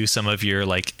gets you some of your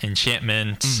like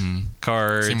enchantment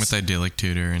cards. Same with Idyllic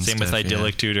Tutor and Same with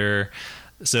Idyllic Tutor.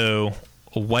 So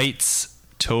white's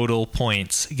total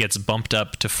points gets bumped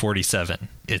up to 47.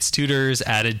 Its tutors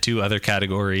added 2 other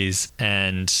categories,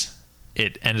 and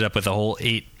it ended up with a whole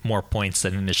 8 more points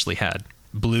than it initially had.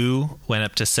 Blue went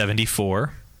up to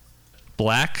 74.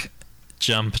 Black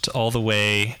jumped all the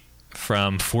way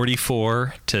from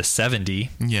 44 to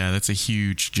 70. Yeah, that's a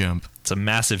huge jump. It's a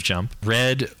massive jump.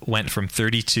 Red went from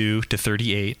 32 to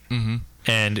 38. Mm-hmm.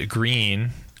 And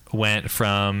green went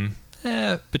from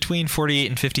between 48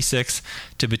 and 56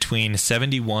 to between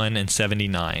 71 and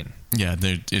 79. Yeah,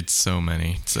 it's so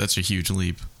many. So that's a huge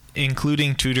leap.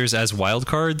 Including tutors as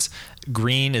wildcards,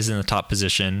 green is in the top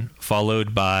position,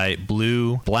 followed by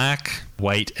blue, black,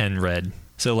 white, and red.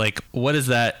 So, like, what does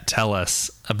that tell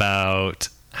us about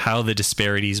how the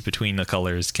disparities between the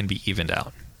colors can be evened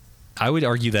out? I would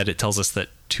argue that it tells us that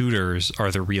tutors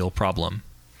are the real problem.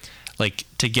 Like,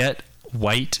 to get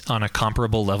white on a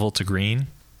comparable level to green,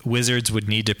 Wizards would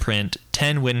need to print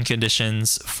 10 win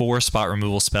conditions, 4 spot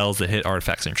removal spells that hit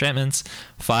artifacts and enchantments,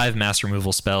 5 mass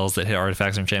removal spells that hit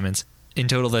artifacts and enchantments. In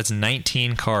total, that's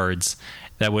 19 cards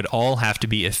that would all have to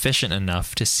be efficient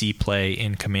enough to see play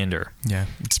in Commander. Yeah,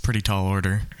 it's a pretty tall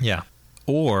order. Yeah.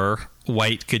 Or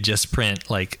white could just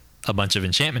print like a bunch of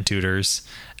enchantment tutors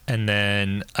and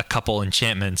then a couple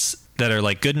enchantments that are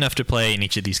like good enough to play in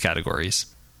each of these categories.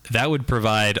 That would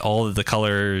provide all of the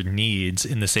color needs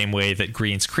in the same way that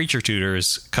green's creature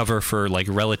tutors cover for like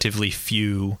relatively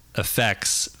few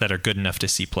effects that are good enough to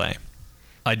see play.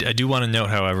 I do want to note,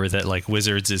 however, that like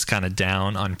Wizards is kind of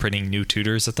down on printing new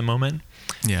tutors at the moment.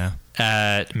 Yeah.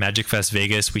 At Magic Fest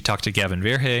Vegas, we talked to Gavin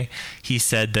Verhey. He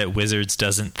said that Wizards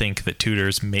doesn't think that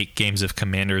tutors make games of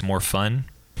Commander more fun.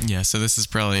 Yeah, so this is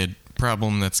probably a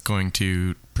problem that's going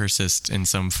to persist in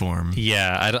some form.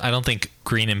 Yeah, I don't think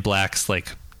green and black's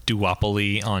like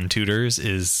duopoly on tutors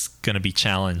is going to be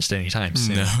challenged anytime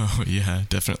soon. No, yeah,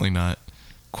 definitely not.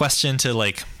 Question to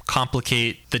like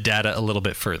complicate the data a little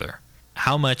bit further.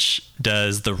 How much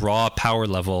does the raw power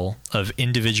level of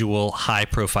individual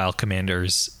high-profile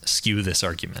commanders skew this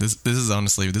argument? This is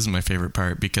honestly, this is my favorite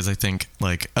part, because I think,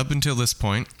 like, up until this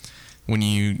point, when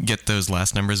you get those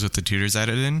last numbers with the tutors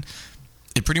added in,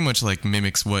 it pretty much like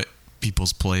mimics what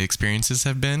people's play experiences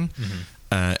have been.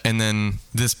 And then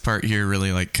this part here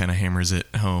really like kind of hammers it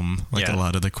home, like a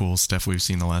lot of the cool stuff we've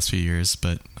seen the last few years,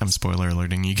 but I'm spoiler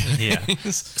alerting you guys. Yeah.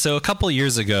 So a couple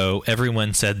years ago,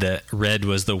 everyone said that red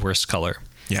was the worst color.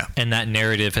 Yeah. And that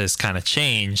narrative has kind of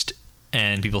changed,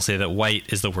 and people say that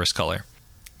white is the worst color.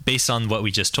 Based on what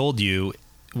we just told you,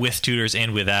 with tutors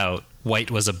and without, white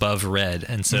was above red.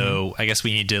 And so I guess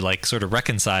we need to like sort of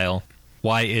reconcile,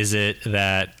 why is it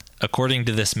that according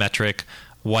to this metric,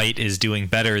 white is doing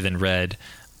better than red,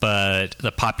 but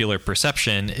the popular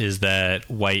perception is that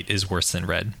white is worse than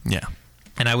red. Yeah.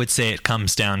 And I would say it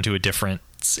comes down to a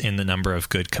difference in the number of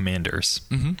good commanders.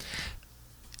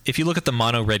 If you look at the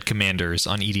mono red commanders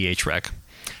on EDHREC,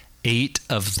 8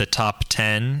 of the top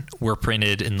 10 were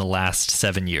printed in the last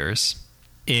 7 years.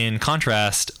 In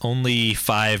contrast, only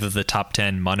 5 of the top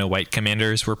 10 mono white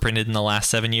commanders were printed in the last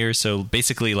 7 years. So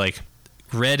basically, like,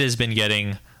 red has been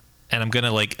getting, and I'm going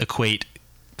to like equate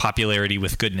popularity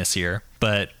with goodness here,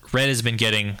 but red has been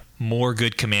getting more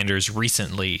good commanders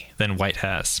recently than white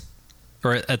has,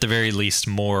 or at the very least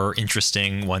more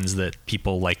interesting ones that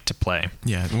people like to play.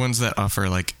 Yeah, the ones that offer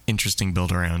like interesting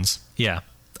build arounds. Yeah.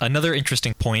 Another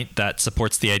interesting point that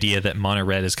supports the idea that mono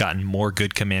red has gotten more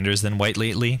good commanders than white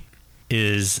lately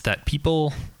is that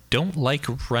people don't like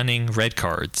running red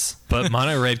cards, but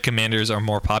mono red commanders are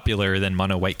more popular than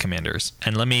mono white commanders.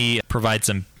 And let me provide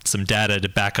some data to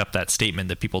back up that statement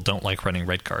that people don't like running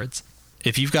red cards.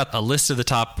 If you've got a list of the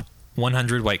top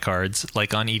 100 white cards,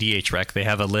 like on EDHREC, they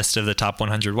have a list of the top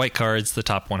 100 white cards, the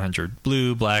top 100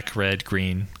 blue, black, red,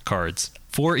 green cards.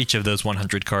 For each of those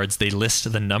 100 cards, they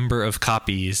list the number of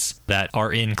copies that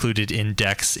are included in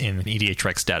decks in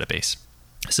EDHREC's database.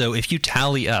 So if you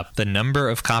tally up the number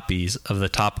of copies of the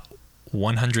top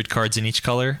 100 cards in each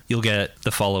color, you'll get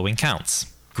the following counts.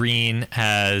 Green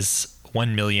has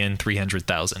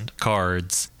 1,300,000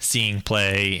 cards seeing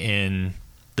play in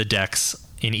the decks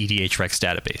in EDHREC's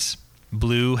database.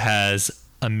 Blue has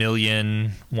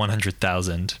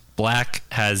 1,100,000. Black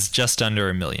has just under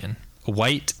 1 million.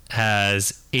 White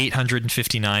has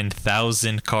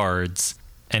 859,000 cards,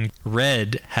 and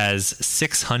red has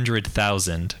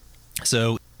 600,000.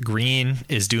 So green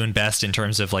is doing best in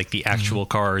terms of like the actual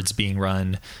cards being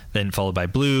run, then followed by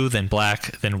blue, then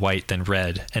black, then white, then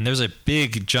red. And there's a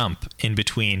big jump in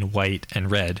between white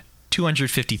and red.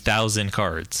 250,000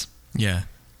 cards. Yeah.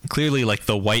 Clearly, like,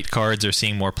 the white cards are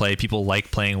seeing more play. People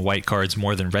like playing white cards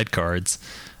more than red cards.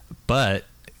 But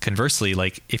conversely,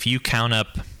 like, if you count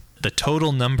up the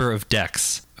total number of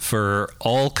decks for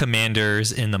all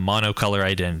commanders in the monocolor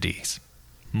identities,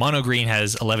 mono green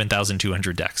has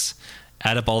 11,200 decks.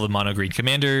 Add up all the mono green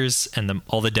commanders and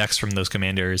all the decks from those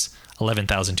commanders,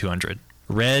 11,200.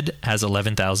 Red has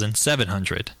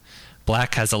 11,700.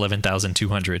 Black has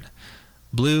 11,200.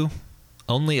 Blue,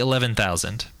 only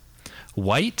 11,000.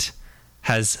 White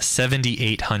has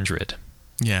 7,800.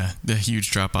 Yeah, the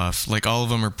huge drop off. Like, all of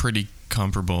them are pretty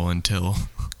comparable until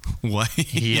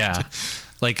white. Yeah.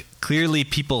 Like, clearly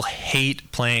people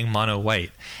hate playing mono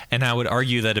white. And I would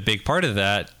argue that a big part of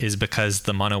that is because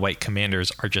the mono white commanders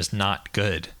are just not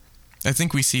good. I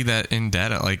think we see that in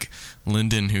data. Like,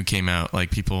 Linden, who came out,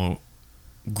 like, people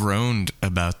groaned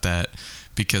about that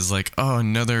because, like, oh,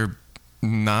 another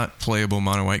not playable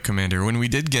mono white commander, when we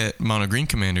did get mono green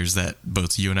commanders that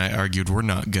both you and I argued were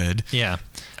not good. Yeah.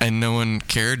 And no one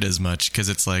cared as much because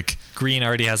it's like, green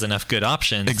already has enough good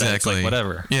options. Exactly. It's like,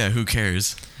 whatever. Yeah, who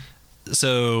cares?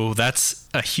 So that's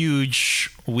a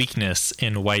huge weakness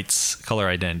in white's color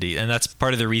identity. And that's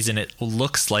part of the reason it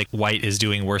looks like white is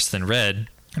doing worse than red.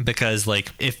 Because,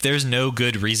 like, if there's no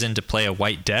good reason to play a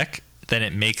white deck, then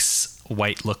it makes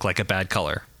white look like a bad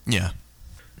color. Yeah.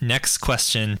 Next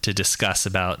question to discuss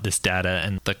about this data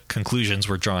and the conclusions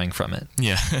we're drawing from it.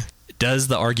 Yeah. Does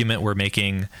the argument we're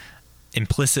making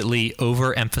implicitly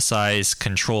overemphasize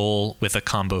control with a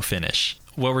combo finish?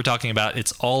 What we're talking about,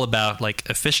 it's all about like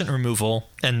efficient removal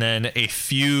and then a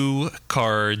few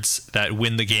cards that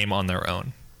win the game on their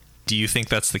own. Do you think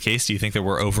that's the case? Do you think that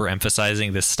we're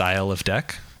overemphasizing this style of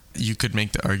deck? You could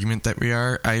make the argument that we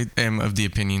are. I am of the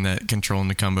opinion that control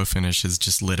and the combo finish is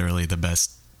just literally the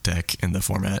best deck in the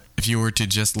format. If you were to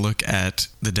just look at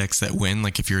the decks that win,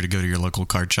 like if you were to go to your local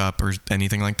card shop or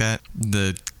anything like that,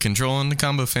 the control and the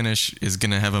combo finish is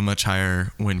going to have a much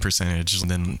higher win percentage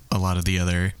than a lot of the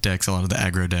other decks, a lot of the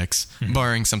aggro decks,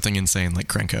 barring something insane like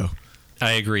Krenko.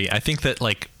 I agree. I think that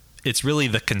like it's really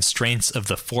the constraints of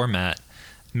the format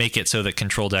make it so that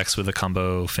control decks with a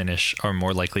combo finish are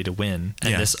more likely to win.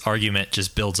 And this argument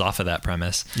just builds off of that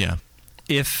premise. Yeah.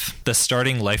 If the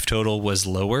starting life total was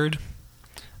lowered,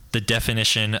 the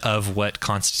definition of what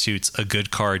constitutes a good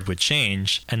card would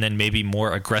change, and then maybe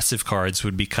more aggressive cards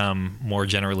would become more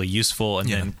generally useful, and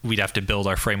then we'd have to build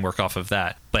our framework off of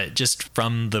that. But just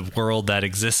from the world that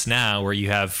exists now, where you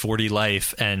have 40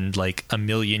 life and like a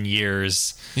million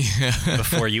years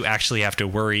before you actually have to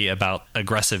worry about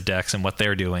aggressive decks and what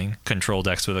they're doing, control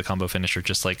decks with a combo finisher,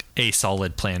 just like a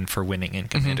solid plan for winning in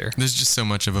Commander. There's just so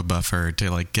much of a buffer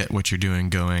to like get what you're doing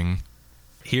going.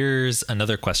 Here's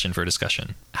another question for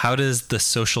discussion. How does the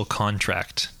social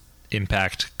contract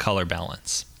impact color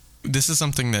balance? This is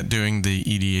something that doing the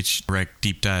EDH Rec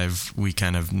deep dive, we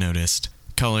kind of noticed.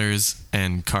 Colors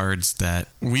and cards that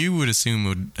we would assume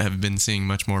would have been seeing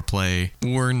much more play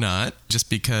were not, just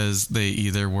because they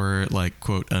either were like,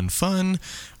 quote, unfun,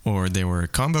 or they were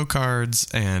combo cards.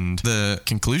 And the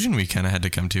conclusion we kind of had to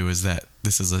come to is that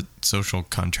this is a social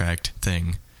contract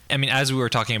thing. I mean, as we were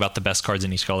talking about the best cards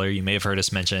in each color, you may have heard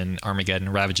us mention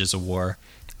Armageddon, Ravages of War.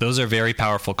 Those are very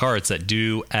powerful cards that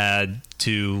do add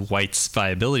to White's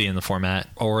viability in the format,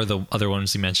 or the other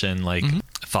ones you mentioned, like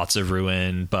Thoughts of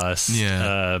Ruin, Bust,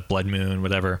 Blood Moon,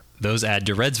 whatever. Those add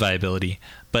to Red's viability.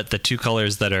 But the two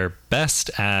colors that are best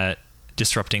at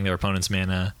disrupting their opponent's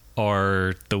mana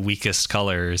are the weakest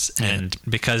colors. And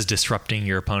because disrupting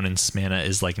your opponent's mana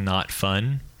is like not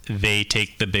fun, they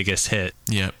take the biggest hit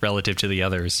relative to the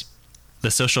others.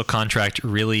 The social contract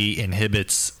really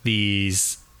inhibits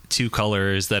these two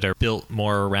colors that are built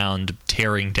more around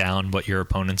tearing down what your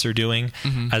opponents are doing,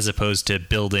 as opposed to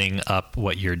building up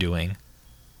what you're doing.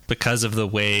 Because of the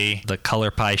way the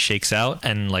color pie shakes out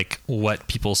and like what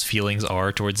people's feelings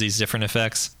are towards these different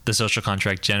effects, the social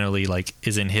contract generally like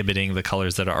is inhibiting the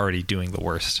colors that are already doing the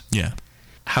worst. Yeah.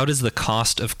 How does the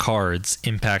cost of cards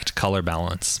impact color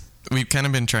balance? We've kind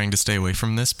of been trying to stay away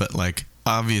from this, but like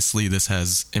obviously this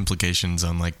has implications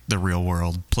on like the real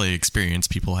world play experience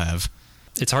people have.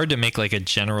 It's hard to make like a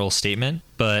general statement,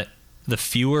 but the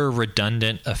fewer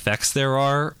redundant effects there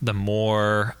are, the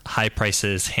more high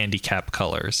prices handicap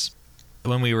colors.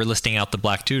 When we were listing out the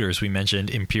black tutors, we mentioned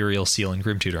Imperial Seal and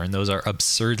Grim Tutor, and those are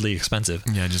absurdly expensive.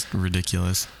 Yeah, just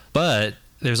ridiculous. But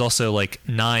there's also like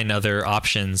 9 other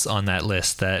options on that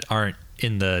list that aren't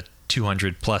in the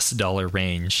 $200+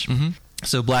 range.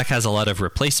 So black has a lot of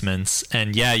replacements,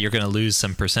 and you're going to lose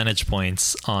some percentage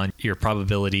points on your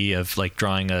probability of like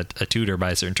drawing a tutor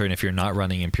by a certain turn if you're not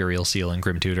running Imperial Seal and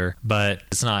Grim Tutor, but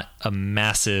it's not a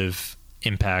massive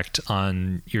impact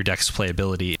on your deck's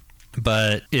playability.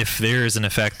 But if there's an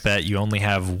effect that you only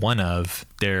have one of,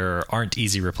 there aren't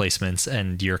easy replacements,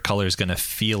 and your color's going to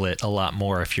feel it a lot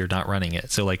more if you're not running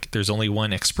it. So like there's only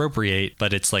one Expropriate,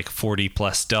 but it's like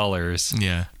 $40+.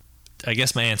 Yeah. I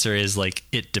guess my answer is like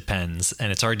it depends,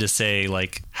 and it's hard to say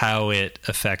like how it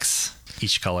affects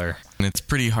each color. And it's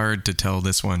pretty hard to tell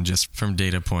this one just from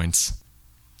data points.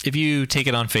 If you take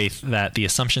it on faith that the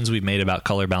assumptions we've made about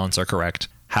color balance are correct,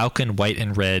 how can White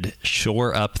and Red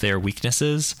shore up their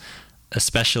weaknesses,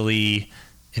 especially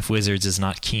if Wizards is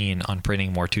not keen on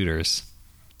printing more tutors?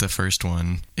 The first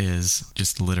one is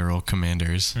just literal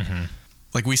commanders.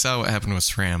 Like we saw what happened with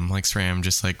SRAM. Like SRAM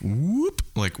just like whoop,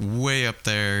 like way up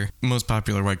there. Most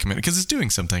popular white commander because it's doing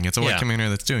something. It's a white commander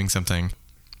that's doing something.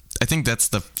 I think that's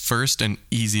the first and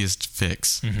easiest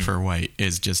fix for white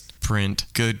is just print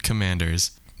good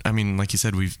commanders. I mean, like you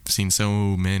said, we've seen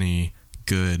so many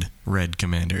good red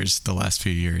commanders the last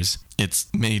few years.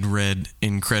 It's made red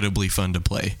incredibly fun to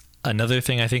play. Another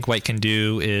thing I think White can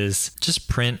do is just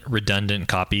print redundant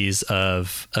copies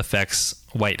of effects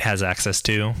White has access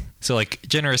to. So like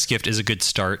Generous Gift is a good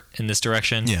start in this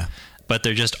direction. Yeah. But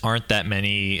there just aren't that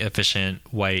many efficient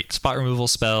White spot removal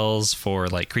spells for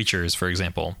like creatures, for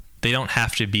example. They don't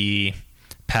have to be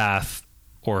Path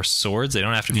or Swords. They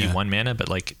don't have to be 1 mana, but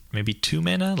like maybe 2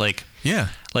 mana. Like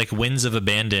Winds of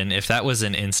Abandon, if that was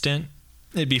an instant,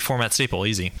 it'd be format staple,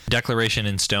 easy. Declaration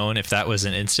in Stone, if that was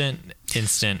an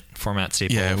instant format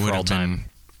staple for all time.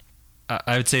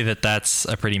 I would say that that's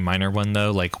a pretty minor one,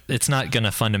 though. Like, it's not going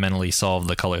to fundamentally solve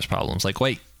the colors problems. Like,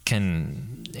 White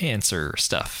can answer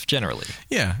stuff, generally.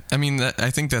 Yeah, I mean,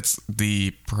 I think that's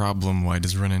the problem White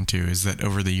has run into, is that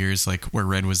over the years, like, where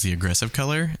red was the aggressive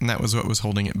color, and that was what was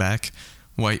holding it back,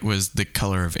 White was the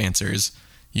color of answers.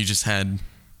 You just had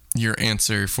your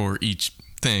answer for each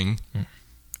thing,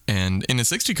 and in a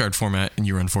 60-card format, and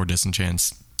you run 4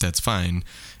 disenchants, that's fine.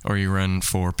 Or you run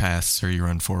 4 paths, or you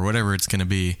run 4 whatever it's going to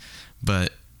be.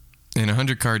 But in a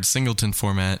 100-card singleton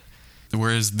format,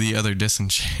 whereas the other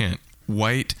disenchant,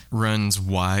 White runs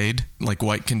wide. Like,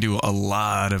 White can do a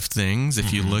lot of things.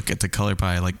 If you look at the color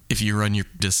pie, like, if you run your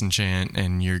disenchant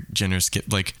and your Generous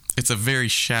Gift, like, it's a very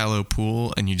shallow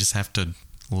pool, and you just have to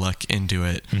luck into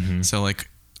it. So, like,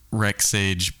 Rec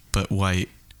Sage, but White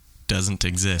doesn't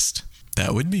exist.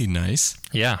 That would be nice.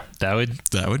 Yeah, that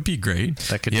would be great.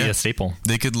 That could be a staple.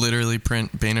 They could literally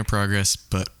print Bane of Progress,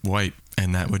 but white,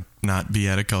 and that would not be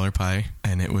at a color pie,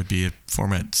 and it would be a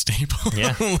format staple.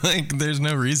 Yeah. Like, there's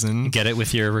no reason. Get it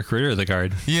with your Recruiter of the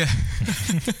Guard. Yeah.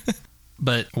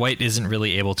 But white isn't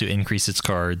really able to increase its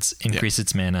cards, increase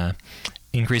its mana,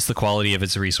 increase the quality of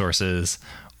its resources,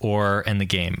 or end the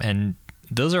game. And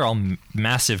those are all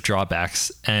massive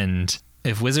drawbacks. And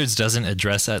if Wizards doesn't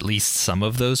address at least some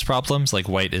of those problems, like,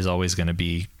 white is always going to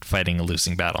be fighting a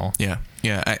losing battle. Yeah.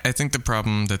 I think the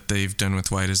problem that they've done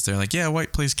with white is they're like, yeah,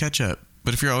 white plays catch up.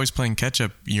 But if you're always playing catch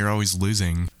up, you're always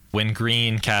losing. When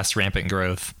green casts Rampant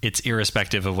Growth, it's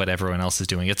irrespective of what everyone else is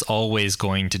doing. It's always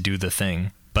going to do the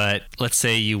thing. But let's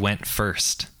say you went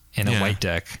first in a white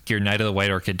deck. Your Knight of the White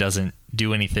Orchid doesn't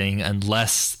do anything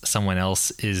unless someone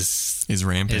else is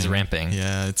ramping.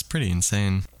 Yeah, it's pretty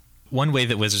insane. One way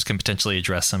that Wizards can potentially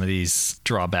address some of these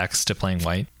drawbacks to playing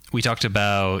white, we talked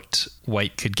about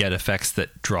white could get effects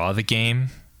that draw the game,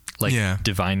 like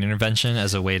Divine Intervention,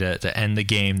 as a way to end the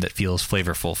game that feels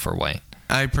flavorful for white.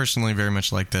 I personally very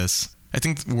much like this. I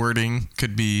think wording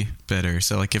could be better.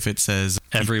 So, like, if it says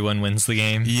everyone wins the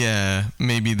game,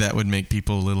 maybe that would make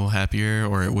people a little happier,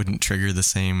 or it wouldn't trigger the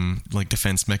same, like,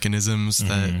 defense mechanisms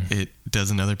that it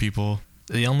does in other people.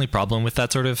 The only problem with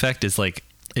that sort of effect is, like,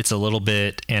 it's a little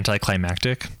bit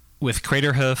anticlimactic. With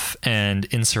Craterhoof and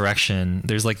Insurrection,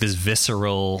 there's, like, this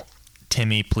visceral,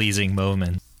 Timmy pleasing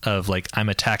moment of, like, I'm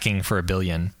attacking for 1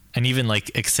 billion. And even, like,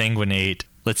 Exsanguinate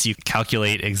lets you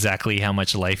calculate exactly how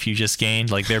much life you just gained.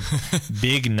 Like, their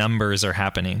big numbers are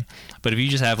happening. But if you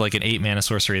just have, like, an 8 mana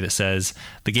sorcery that says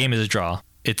the game is a draw,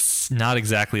 it's not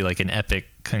exactly like an epic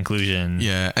conclusion.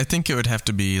 Yeah, I think it would have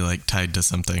to be, like, tied to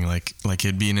something. Like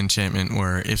it'd be an enchantment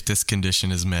where if this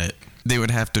condition is met, they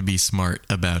would have to be smart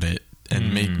about it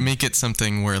and make it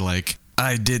something where, like,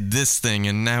 I did this thing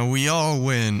and now we all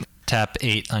win. Tap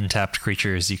 8 untapped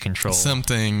creatures you control.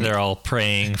 Something. They're all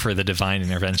praying for the Divine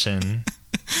Intervention.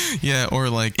 Yeah, or,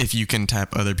 like, if you can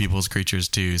tap other people's creatures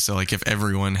too. So, like, if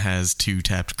everyone has 2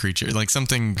 tapped creatures, like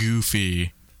something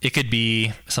goofy. It could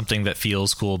be something that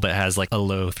feels cool but has, like, a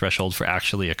low threshold for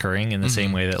actually occurring, in the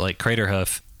same way that, like,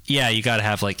 Craterhoof, you got to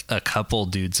have, like, a couple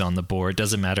dudes on the board.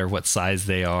 Doesn't matter what size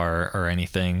they are or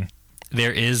anything.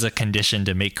 There is a condition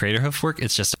to make Craterhoof work.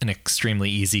 It's just an extremely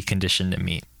easy condition to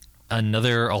meet.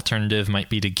 Another alternative might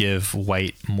be to give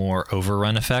white more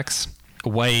overrun effects.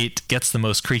 White gets the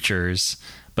most creatures,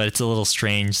 but it's a little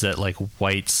strange that, like,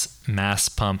 white's mass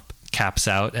pump caps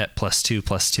out at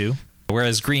 +2/+2,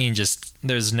 whereas green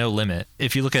there's no limit.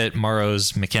 If you look at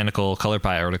Morrow's Mechanical Color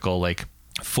Pie article, like,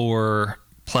 for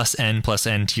 +N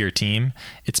to your team,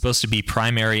 it's supposed to be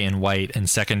primary in white and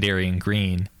secondary in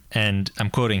green. And I'm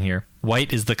quoting here,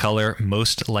 white is the color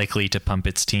most likely to pump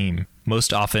its team,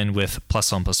 most often with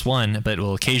 +1/+1, but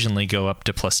will occasionally go up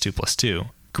to +2/+2.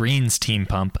 Green's team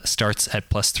pump starts at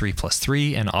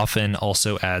 +3/+3 and often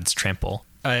also adds trample.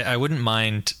 I wouldn't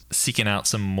mind seeking out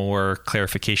some more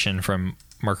clarification from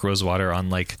Mark Rosewater on,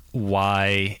 like,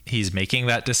 why he's making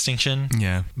that distinction.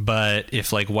 Yeah. But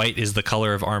if, like, white is the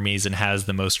color of armies and has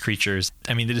the most creatures,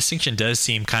 I mean, the distinction does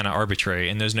seem kind of arbitrary,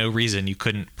 and there's no reason you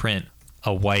couldn't print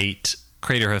a white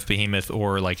Craterhoof Behemoth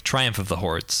or, like, Triumph of the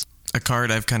Hordes. A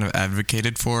card I've kind of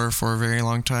advocated for a very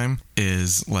long time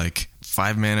is, like,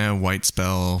 5 mana, white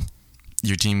spell,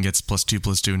 your team gets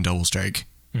 +2/+2 and double strike.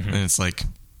 And it's like,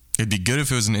 it'd be good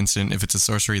if it was an instant. If it's a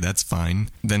sorcery, that's fine.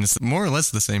 Then it's more or less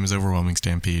the same as Overwhelming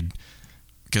Stampede.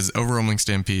 Because Overwhelming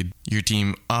Stampede, your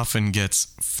team often gets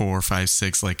 4, 5,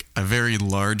 6, like, a very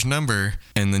large number,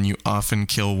 and then you often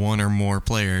kill 1 or more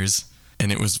players,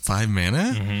 and it was 5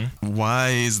 mana? Why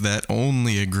is that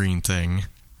only a green thing?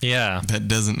 Yeah. That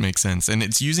doesn't make sense. And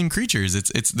it's using creatures.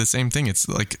 It's the same thing. It's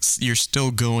like you're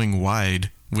still going wide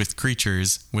with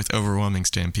creatures with Overwhelming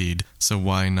Stampede. So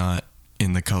why not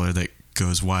in the color that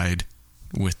goes wide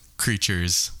with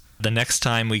creatures? The next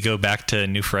time we go back to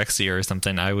New Phyrexia or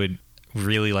something, I would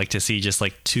really like to see just,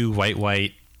 like, 2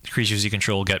 white creatures you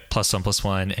control get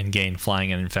 +1/+1 and gain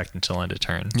flying and infect until end of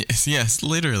turn. Yes,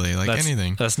 literally, like,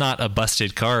 anything. That's not a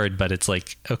busted card, but it's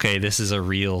like, okay, this is a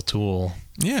real tool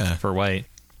for white.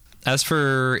 As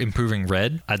for improving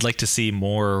red, I'd like to see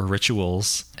more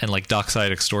rituals, and, like,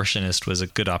 Dockside Extortionist was a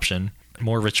good option.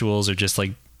 More rituals are just,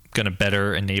 like, going to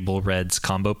better enable red's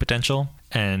combo potential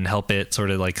and help it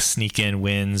sort of, like, sneak in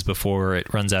wins before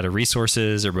it runs out of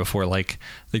resources or before, like,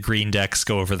 the green decks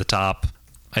go over the top.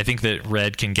 I think that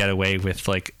red can get away with,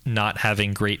 like, not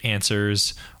having great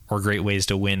answers or great ways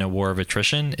to win a war of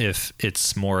attrition if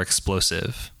it's more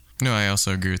explosive. No, I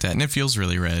also agree with that. And it feels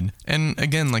really red. And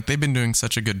again, like they've been doing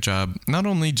such a good job, not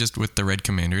only just with the red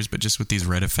commanders, but just with these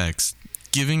red effects.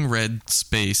 Giving red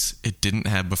space it didn't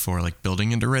have before, like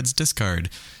building into red's discard,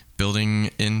 building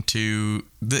into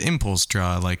the impulse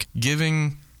draw, like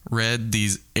giving red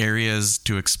these areas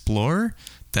to explore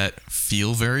that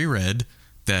feel very red,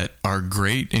 that are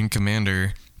great in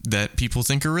Commander, that people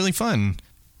think are really fun.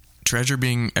 Treasure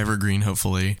being evergreen,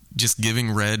 hopefully. Just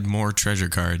giving red more treasure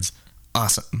cards.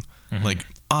 Awesome. Like,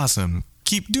 awesome.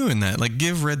 Keep doing that. Like,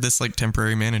 give red this, like,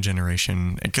 temporary mana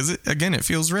generation. Because, again, it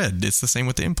feels red. It's the same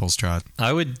with the impulse draw.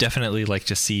 I would definitely like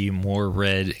to see more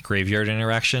red graveyard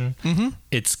interaction.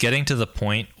 It's getting to the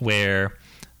point where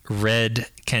red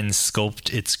can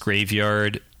sculpt its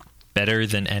graveyard better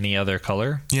than any other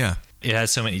color. Yeah. It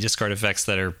has so many discard effects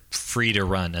that are free to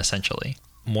run, essentially.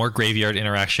 More graveyard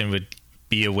interaction would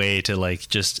be a way to like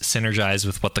just synergize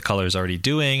with what the color is already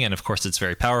doing, and of course it's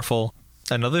very powerful.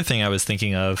 Another thing I was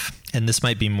thinking of, and this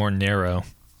might be more narrow,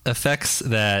 effects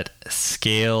that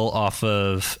scale off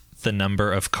of the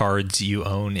number of cards you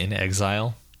own in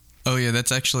exile. Oh yeah,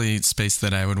 that's actually space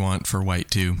that I would want for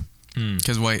white too.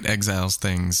 Because white exiles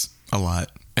things a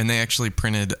lot. And they actually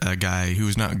printed a guy who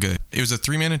was not good. It was a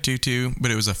 3-mana 2/2,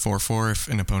 but it was a 4/4 if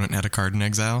an opponent had a card in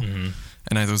exile.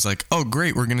 And I was like, oh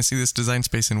great, we're going to see this design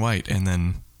space in white. And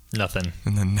then Nothing.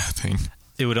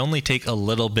 It would only take a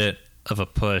little bit of a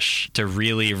push to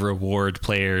really reward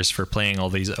players for playing all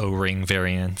these O-ring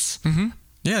variants.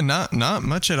 Yeah, not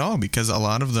much at all, because a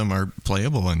lot of them are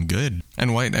playable and good.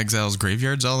 And white exiles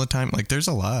graveyards all the time. Like, there's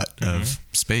a lot of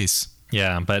space.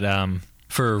 Yeah, but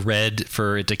for red,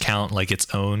 for it to count like its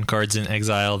own cards in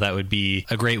exile, that would be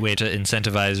a great way to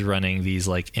incentivize running these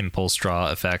like impulse draw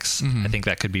effects. I think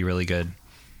that could be really good.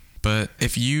 But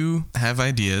if you have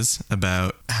ideas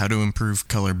about how to improve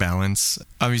color balance,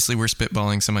 obviously we're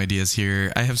spitballing some ideas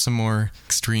here. I have some more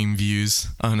extreme views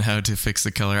on how to fix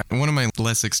the color. One of my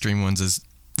less extreme ones is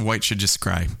white should just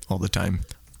scry all the time.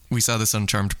 We saw this on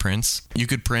Charmed Prince. You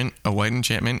could print a white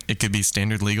enchantment. It could be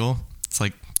standard legal. It's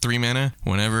like 3 mana.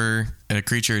 Whenever a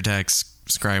creature attacks,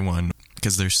 scry 1.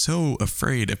 Because they're so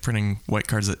afraid of printing white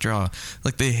cards that draw.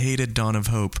 Like, they hated Dawn of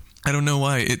Hope. I don't know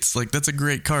why. It's like, that's a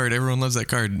great card. Everyone loves that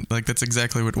card. Like, that's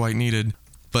exactly what white needed.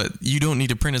 But you don't need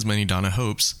to print as many Dawn of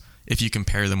Hopes if you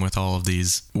compare them with all of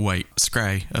these white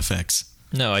scry effects.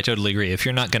 No, I totally agree. If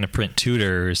you're not going to print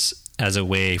tutors as a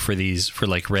way for these, for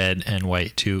like red and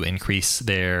white to increase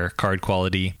their card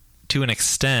quality, to an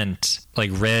extent,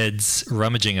 like red's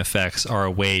rummaging effects are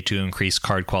a way to increase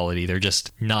card quality. They're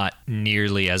just not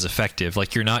nearly as effective.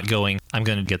 Like, you're not going, I'm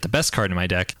going to get the best card in my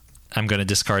deck. I'm going to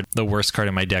discard the worst card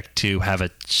in my deck to have a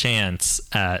chance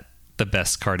at the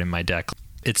best card in my deck.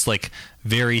 It's like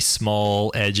very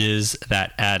small edges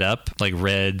that add up, like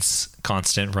red's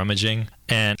constant rummaging.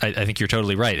 And I think you're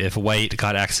totally right. If white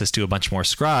got access to a bunch more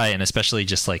scry, and especially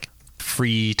just like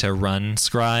free to run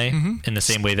scry in the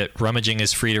same way that rummaging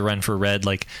is free to run for red,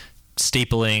 like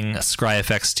stapling scry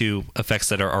effects to effects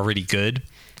that are already good,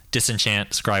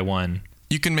 disenchant scry 1.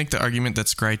 You can make the argument that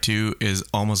scry 2 is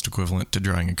almost equivalent to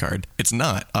drawing a card. It's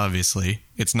not, obviously.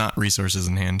 It's not resources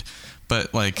in hand.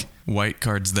 But like white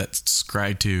cards that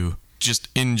scry 2, just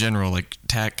in general, like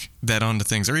tack that onto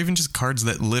things, or even just cards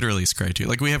that literally scry 2.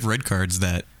 Like, we have red cards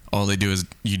that all they do is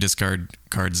you discard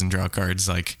cards and draw cards.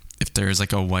 Like, if there's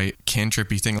like a white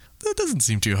cantrippy thing, that doesn't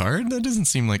seem too hard. That doesn't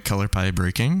seem like color pie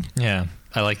breaking. Yeah,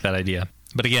 I like that idea.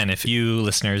 But again, if you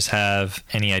listeners have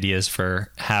any ideas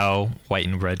for how white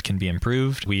and red can be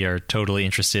improved, we are totally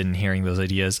interested in hearing those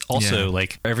ideas. Also,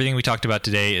 like, everything we talked about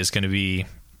today is going to be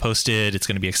posted. It's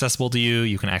going to be accessible to you.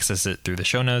 You can access it through the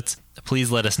show notes.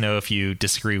 Please let us know if you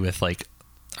disagree with like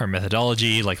our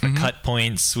methodology, like the cut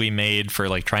points we made for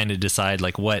like trying to decide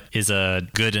like what is a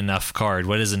good enough card,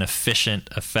 what is an efficient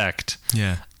effect.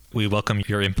 Yeah. We welcome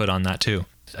your input on that too.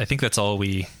 I think that's all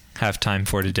we have time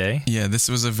for today. Yeah, this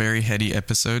was a very heady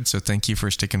episode, so thank you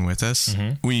for sticking with us.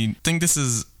 We think this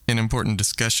is an important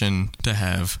discussion to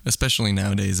have, especially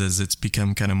nowadays as it's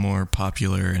become kind of more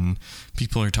popular and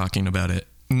people are talking about it.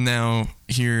 Now,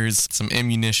 here's some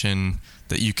ammunition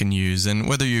that you can use, and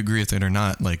whether you agree with it or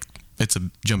not, like, it's a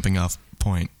jumping off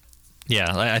point.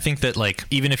 Yeah, I think that like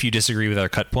even if you disagree with our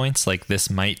cut points, like this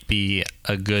might be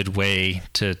a good way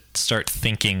to start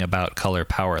thinking about color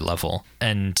power level.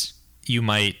 And you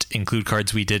might include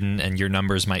cards we didn't, and your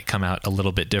numbers might come out a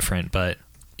little bit different, but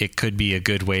it could be a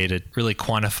good way to really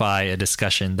quantify a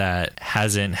discussion that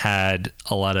hasn't had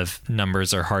a lot of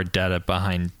numbers or hard data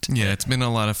behind. Yeah, it's been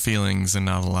a lot of feelings and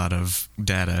not a lot of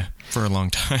data. For a long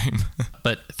time.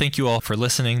 But thank you all for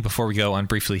listening. Before we go, I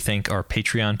briefly thank our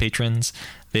Patreon patrons.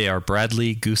 They are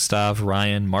Bradley, Gustav,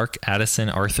 Ryan, Mark, Addison,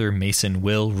 Arthur, Mason,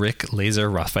 Will, Rick, Laser,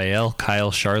 Raphael,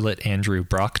 Kyle, Charlotte, Andrew,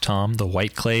 Brock, Tom, the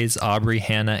White Clays, Aubrey,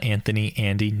 Hannah, Anthony,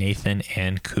 Andy, Nathan,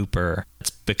 and Cooper.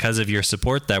 It's because of your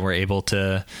support that we're able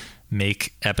to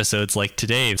make episodes like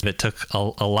today. It took a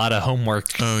lot of homework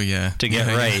to get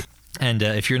right. Yeah. And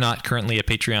if you're not currently a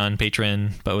Patreon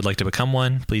patron but would like to become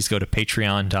one, please go to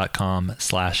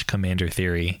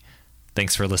patreon.com/commandertheory.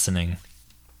 Thanks for listening.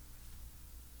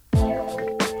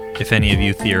 If any of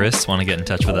you theorists want to get in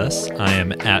touch with us, I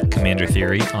am at Commander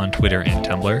Theory on Twitter and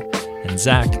Tumblr, and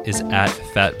Zach is at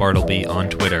Fat Bartleby on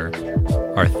Twitter.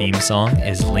 Our theme song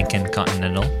is Lincoln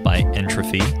Continental by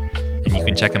Entropy, and you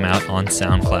can check them out on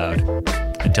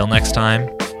SoundCloud. Until next time,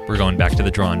 we're going back to the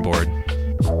drawing board.